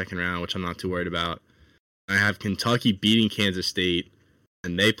State in the second round, which I'm not too worried about. I have Kentucky beating Kansas State,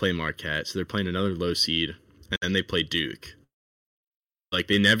 and they play Marquette, so they're playing another low seed, and then they play Duke. Like,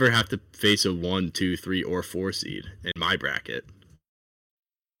 they never have to face a 1, 2, 3, or 4 seed in my bracket.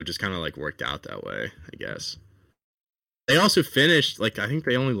 It just kind of, like, worked out that way, I guess. They also finished, like, I think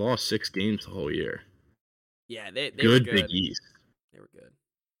they only lost 6 games the whole year. Yeah, they were good. Big East. They were good.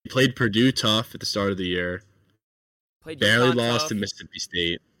 They played Purdue tough at the start of the year. Barely lost to Mississippi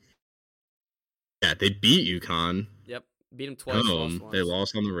State. Yeah, they beat UConn. Yep, beat them twice. They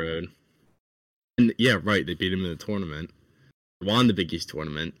lost on the road. And yeah, right, they beat them in the tournament. Won the Big East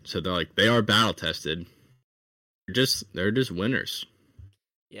tournament, so they are battle tested. They're just winners.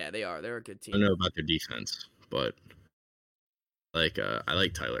 Yeah, they are. They're a good team. I don't know about their defense, but I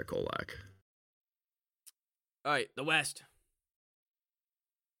like Tyler Kolak. All right, the West.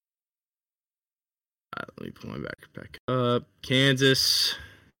 Let me pull my back up. Kansas.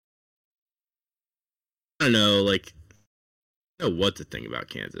 I don't know, I don't know what to think about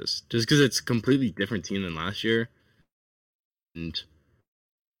Kansas, just because it's a completely different team than last year. And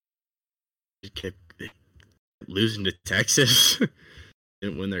they kept losing to Texas.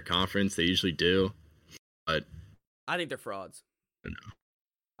 Didn't win their conference. They usually do. But I think they're frauds. I don't know.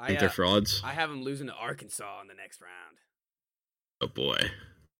 I think they're frauds? I have them losing to Arkansas in the next round. Oh, boy.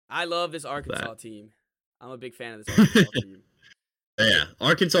 I love this Arkansas team. I'm a big fan of this Arkansas team. Yeah.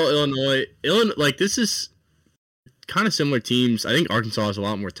 Arkansas, Illinois. This is kind of similar teams. I think Arkansas has a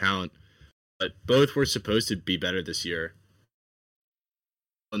lot more talent. But both were supposed to be better this year.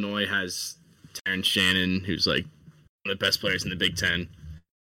 Illinois has Terrence Shannon, who's one of the best players in the Big Ten.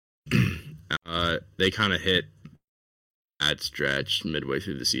 They kind of hit that stretch midway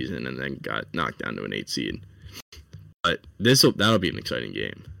through the season and then got knocked down to an 8 seed. But that'll be an exciting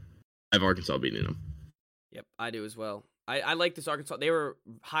game. I have Arkansas beating them. Yep, I do as well. I like this Arkansas. They were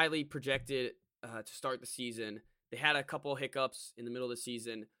highly projected to start the season. They had a couple hiccups in the middle of the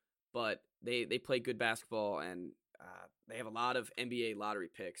season, but they play good basketball, and they have a lot of NBA lottery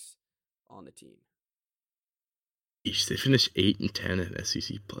picks on the team. Eesh, they finished 8-10 in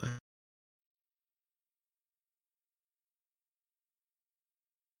SEC play.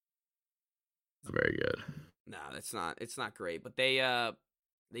 Very good. No, it's not great. But they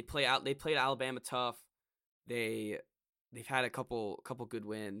played Alabama tough. They've had a couple good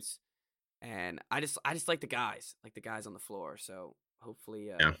wins, and I just like the guys on the floor. So hopefully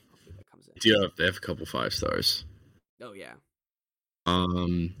that comes in. They have a couple 5 stars. Oh yeah. What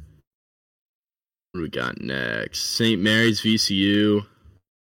do we got next? St. Mary's VCU.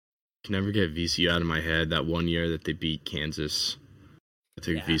 Can never get VCU out of my head. That one year that they beat Kansas, I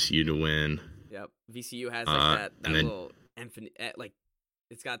took VCU to win. Yep, VCU has that little infinite,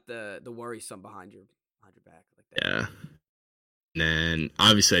 it's got the worrisome behind your back like that. Yeah. And then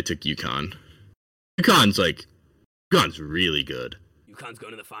obviously I took UConn. UConn's really good. UConn's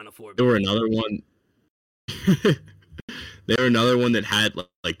going to the Final Four. They were another one. They were another one that had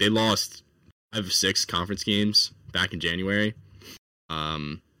they lost 5 of 6 conference games back in January,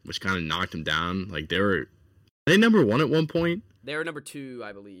 which kind of knocked them down. Are they number 1 at one point? They were number 2,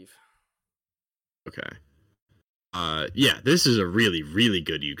 I believe. Okay. Yeah, this is a really, really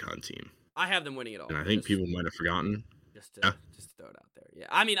good UConn team. I have them winning it all. And I think people might have forgotten. Just to throw it out there. Yeah,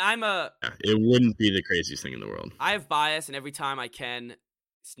 I mean, it wouldn't be the craziest thing in the world. I have bias, and every time I can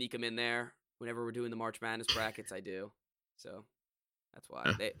sneak them in there, whenever we're doing the March Madness brackets, I do. So that's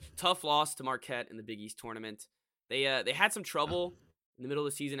why. Tough loss to Marquette in the Big East tournament. They had some trouble in the middle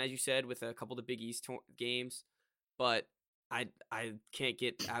of the season, as you said, with a couple of the Big East games, but I can't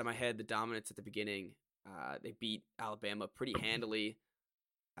get out of my head the dominance at the beginning. They beat Alabama pretty handily.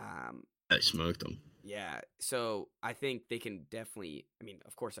 They smoked them. Yeah, so I think they can definitely. I mean,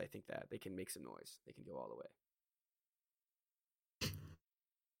 of course, I think that they can make some noise. They can go all the way.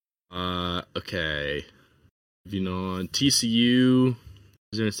 Okay. TCU,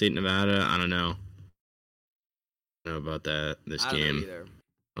 Arizona State, Nevada. I don't know. I don't know about this game. Either.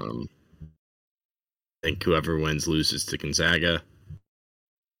 I think whoever wins loses to Gonzaga.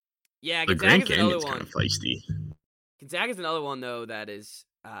 Yeah, but Grand Gonzaga's another Canyon's one. kind of feisty. Gonzaga's another one though that is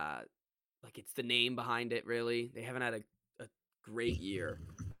it's the name behind it. Really, they haven't had a great year,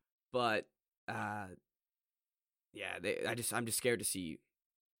 but I'm just scared to see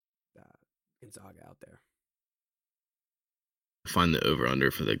Gonzaga out there. Find the over-under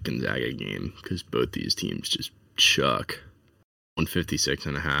for the Gonzaga game because both these teams just chuck.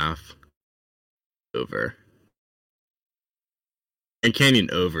 156.5 over. And Canyon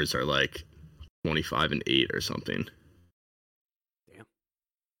overs are like 25-8 or something. Damn.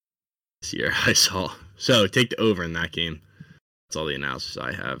 This year I saw. So take the over in that game. That's all the analysis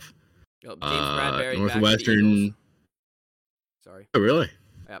I have. James Bradbury Northwestern. back to the Eagles. Sorry. Oh, really?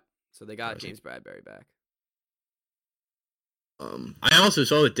 Yep. So they got James Bradbury back. I also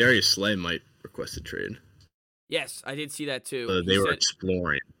saw that Darius Slay might request a trade. Yes, I did see that too. So they were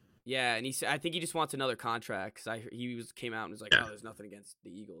exploring. Yeah, and I think he just wants another contract because came out and was like, "Oh, there's nothing against the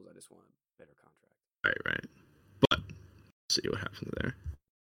Eagles. I just want a better contract." Right. But see what happens there.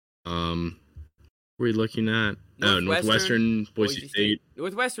 What are we looking at? Northwestern, Boise State.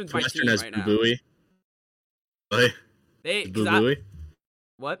 Northwestern's my team has right now. Bowie. Bowie.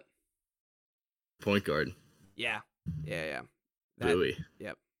 What? Point guard. Yeah. Bowie.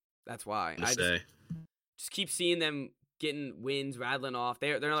 Yep. That's why. I just keep seeing them getting wins, rattling off.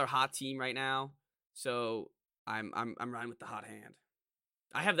 They're another hot team right now. So I'm riding with the hot hand.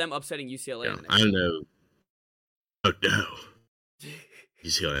 I have them upsetting UCLA. Yeah, I don't know. Oh no.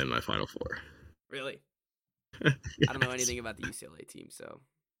 UCLA in my Final Four. Really? Yes. I don't know anything about the UCLA team, so.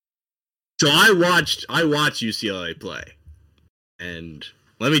 So I watched UCLA play, and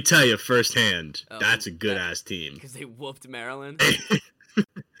let me tell you firsthand, that's a good ass team. Because they whooped Maryland.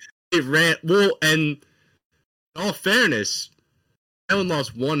 They ran well, and in all fairness, Maryland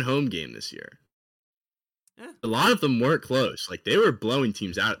lost one home game this year. Yeah. A lot of them weren't close. Like they were blowing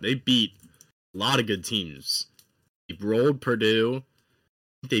teams out. They beat a lot of good teams. They rolled Purdue.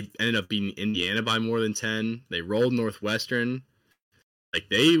 They ended up beating Indiana by more than 10. They rolled Northwestern. Like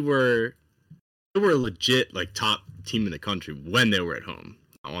they were a legit like top team in the country when they were at home.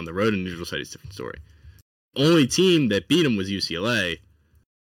 On the road and neutral site is a different story. The only team that beat them was UCLA.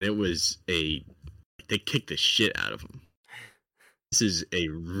 They kicked the shit out of them. This is a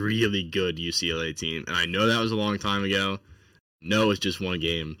really good UCLA team, and I know that was a long time ago. No, it's just one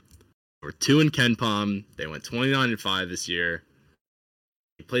game. They were 2 in KenPom. They went 29-5 this year.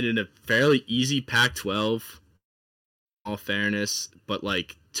 They played in a fairly easy Pac-12, all fairness, but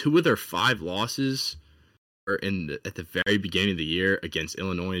like 2 of their 5 losses were at the very beginning of the year against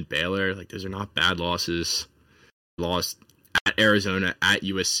Illinois and Baylor. Like those are not bad losses. Lost at Arizona, at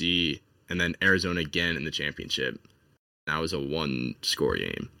USC, and then Arizona again in the championship. That was a 1-score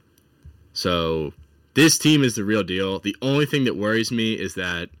game. So this team is the real deal. The only thing that worries me is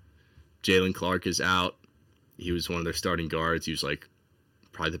that Jalen Clark is out. He was one of their starting guards. He was like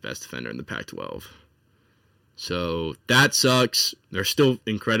probably the best defender in the Pac-12. So that sucks. They're still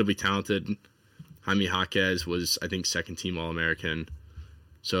incredibly talented. Jaime Jaquez was, I think, second-team All-American.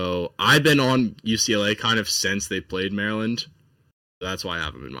 So I've been on UCLA kind of since they played Maryland. That's why I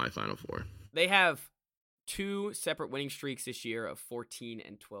have them in my Final Four. They have 2 separate winning streaks this year of 14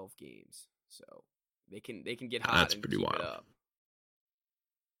 and 12 games. So they can get hot. That's and pretty keep wild. It up.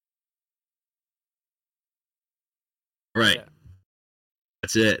 All right. Yeah.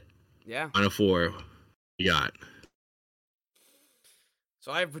 That's it. Yeah. Final Four. You got.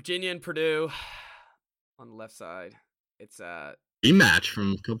 So I have Virginia and Purdue on the left side. It's rematch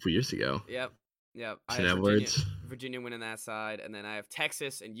from a couple years ago. Yep. I St. have Edwards. Virginia winning that side, and then I have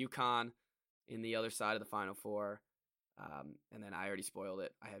Texas and UConn in the other side of the Final Four. And then I already spoiled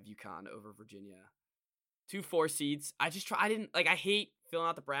it. I have UConn over Virginia. 2 4 seeds. I hate filling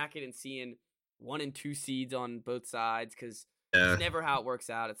out the bracket and seeing 1 and 2 seeds on both sides because it's never how it works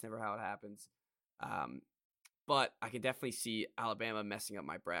out. It's never how it happens. But I can definitely see Alabama messing up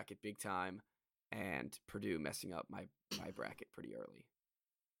my bracket big time and Purdue messing up my bracket pretty early.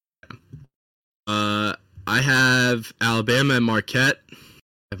 I have Alabama and Marquette. I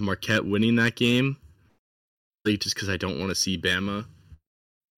have Marquette winning that game. Just because I don't want to see Bama.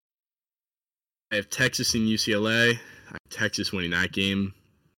 I have Texas and UCLA. I have Texas winning that game.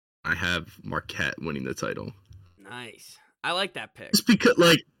 I have Marquette winning the title. Nice. I like that pick. It's because,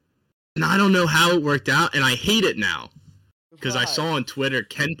 and I don't know how it worked out, and I hate it now. Because I saw on Twitter,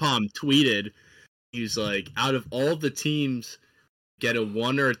 KenPom tweeted, he's like, out of all the teams get a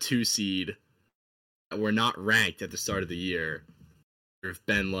 1 or a 2 seed that were not ranked at the start of the year, there have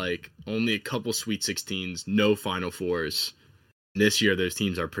been, only a couple Sweet 16s, no Final Fours. This year, those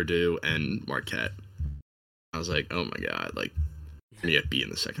teams are Purdue and Marquette. I was like, oh my God, we're gonna get beat in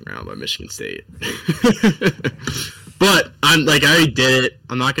the second round by Michigan State. But I already did it.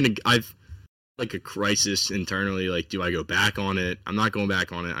 I'm not gonna. I've a crisis internally. Do I go back on it? I'm not going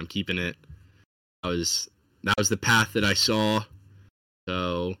back on it. I'm keeping it. That was the path that I saw.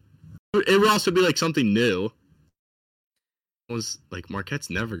 So It would also be like something new. It was like Marquette's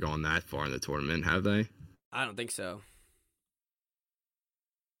never gone that far in the tournament, have they? I don't think so.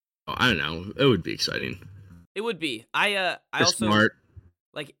 Oh, I don't know. It would be exciting. It would be. I They're also smart.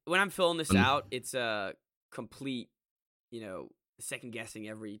 like when I'm filling this out, it's a complete, second guessing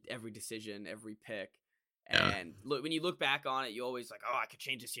every decision, every pick. Yeah. And look, when you look back on it, you always like, oh, I could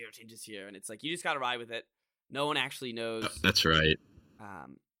change this here, and it's like you just gotta ride with it. No one actually knows. That's right.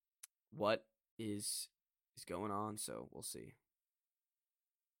 What is going on? So we'll see.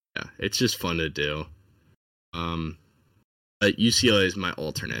 Yeah, it's just fun to do. UCLA is my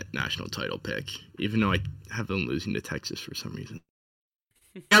alternate national title pick, even though I have them losing to Texas for some reason.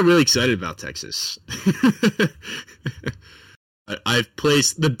 I got really excited about Texas. I've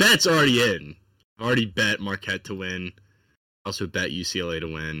placed the bet's already in. I already bet Marquette to win. I also bet UCLA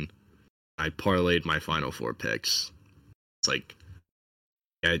to win. I parlayed my final 4 picks. It's like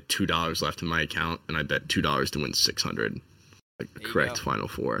I had $2 left in my account, and I bet $2 to win $600. Like the correct final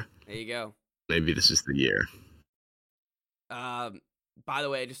 4. There you go. Maybe this is the year. By the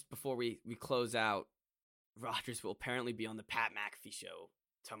way, just before we close out, Rodgers will apparently be on the Pat McAfee show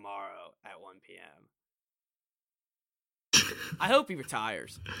tomorrow at 1 p.m. I hope he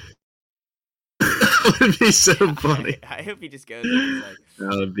retires. That would be so funny. I hope he just goes. Like,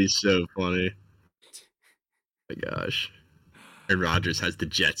 that would be so funny. Oh my gosh. And Rodgers has the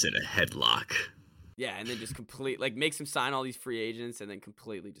Jets in a headlock. Yeah, and then just makes him sign all these free agents and then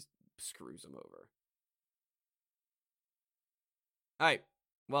completely just screws them over. All right.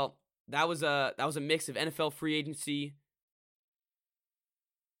 Well, that was a mix of NFL free agency.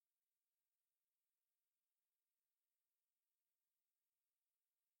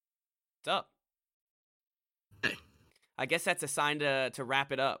 What's up? Hey. I guess that's a sign to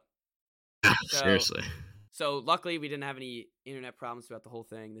wrap it up. Seriously. So luckily we didn't have any internet problems throughout the whole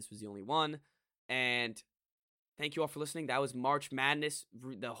thing. This was the only one. And thank you all for listening. That was March Madness,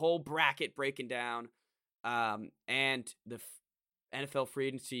 the whole bracket breaking down, and the NFL free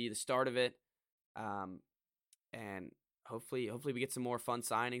agency, the start of it, and hopefully we get some more fun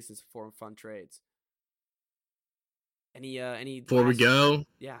signings and some fun trades. Any before we go?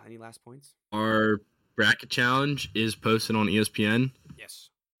 Yeah, any last points? Our bracket challenge is posted on ESPN. Yes.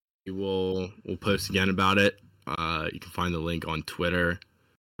 We'll post again about it. You can find the link on Twitter.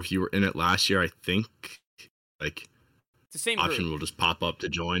 If you were in it last year, I think it's the same option group. will just pop up to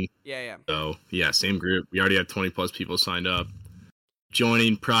join. Yeah. So yeah, same group. We already have 20+ people signed up.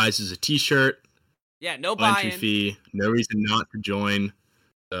 Joining prize is a T-shirt. Yeah, no entry buy-in. fee. No reason not to join.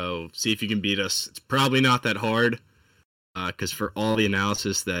 So see if you can beat us. It's probably not that hard. Because for all the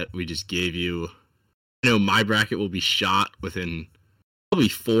analysis that we just gave you, I know my bracket will be shot within probably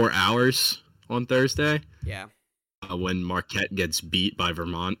 4 hours on Thursday. Yeah. When Marquette gets beat by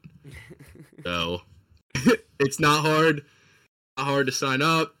Vermont. So it's not hard. Not hard to sign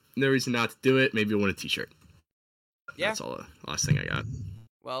up. No reason not to do it. Maybe you'll win a T-shirt. Yeah. That's all the last thing I got.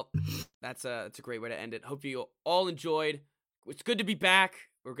 Well, that's a great way to end it. Hope you all enjoyed. It's good to be back.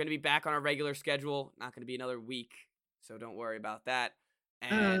 We're going to be back on our regular schedule. Not going to be another week, so don't worry about that.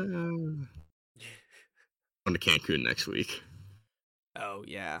 And going to Cancun next week. Oh,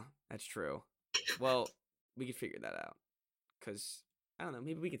 yeah, that's true. Well, we could figure that out. Because, I don't know,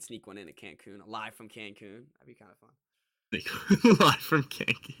 maybe we could sneak one in at Cancun, live from Cancun. That'd be kind of fun. Live from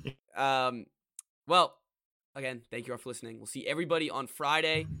Cancun. Well, again, thank you all for listening. We'll see everybody on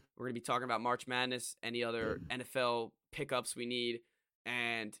Friday. We're going to be talking about March Madness, any other NFL pickups we need.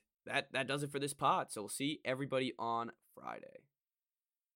 And that does it for this pod. So we'll see everybody on Friday.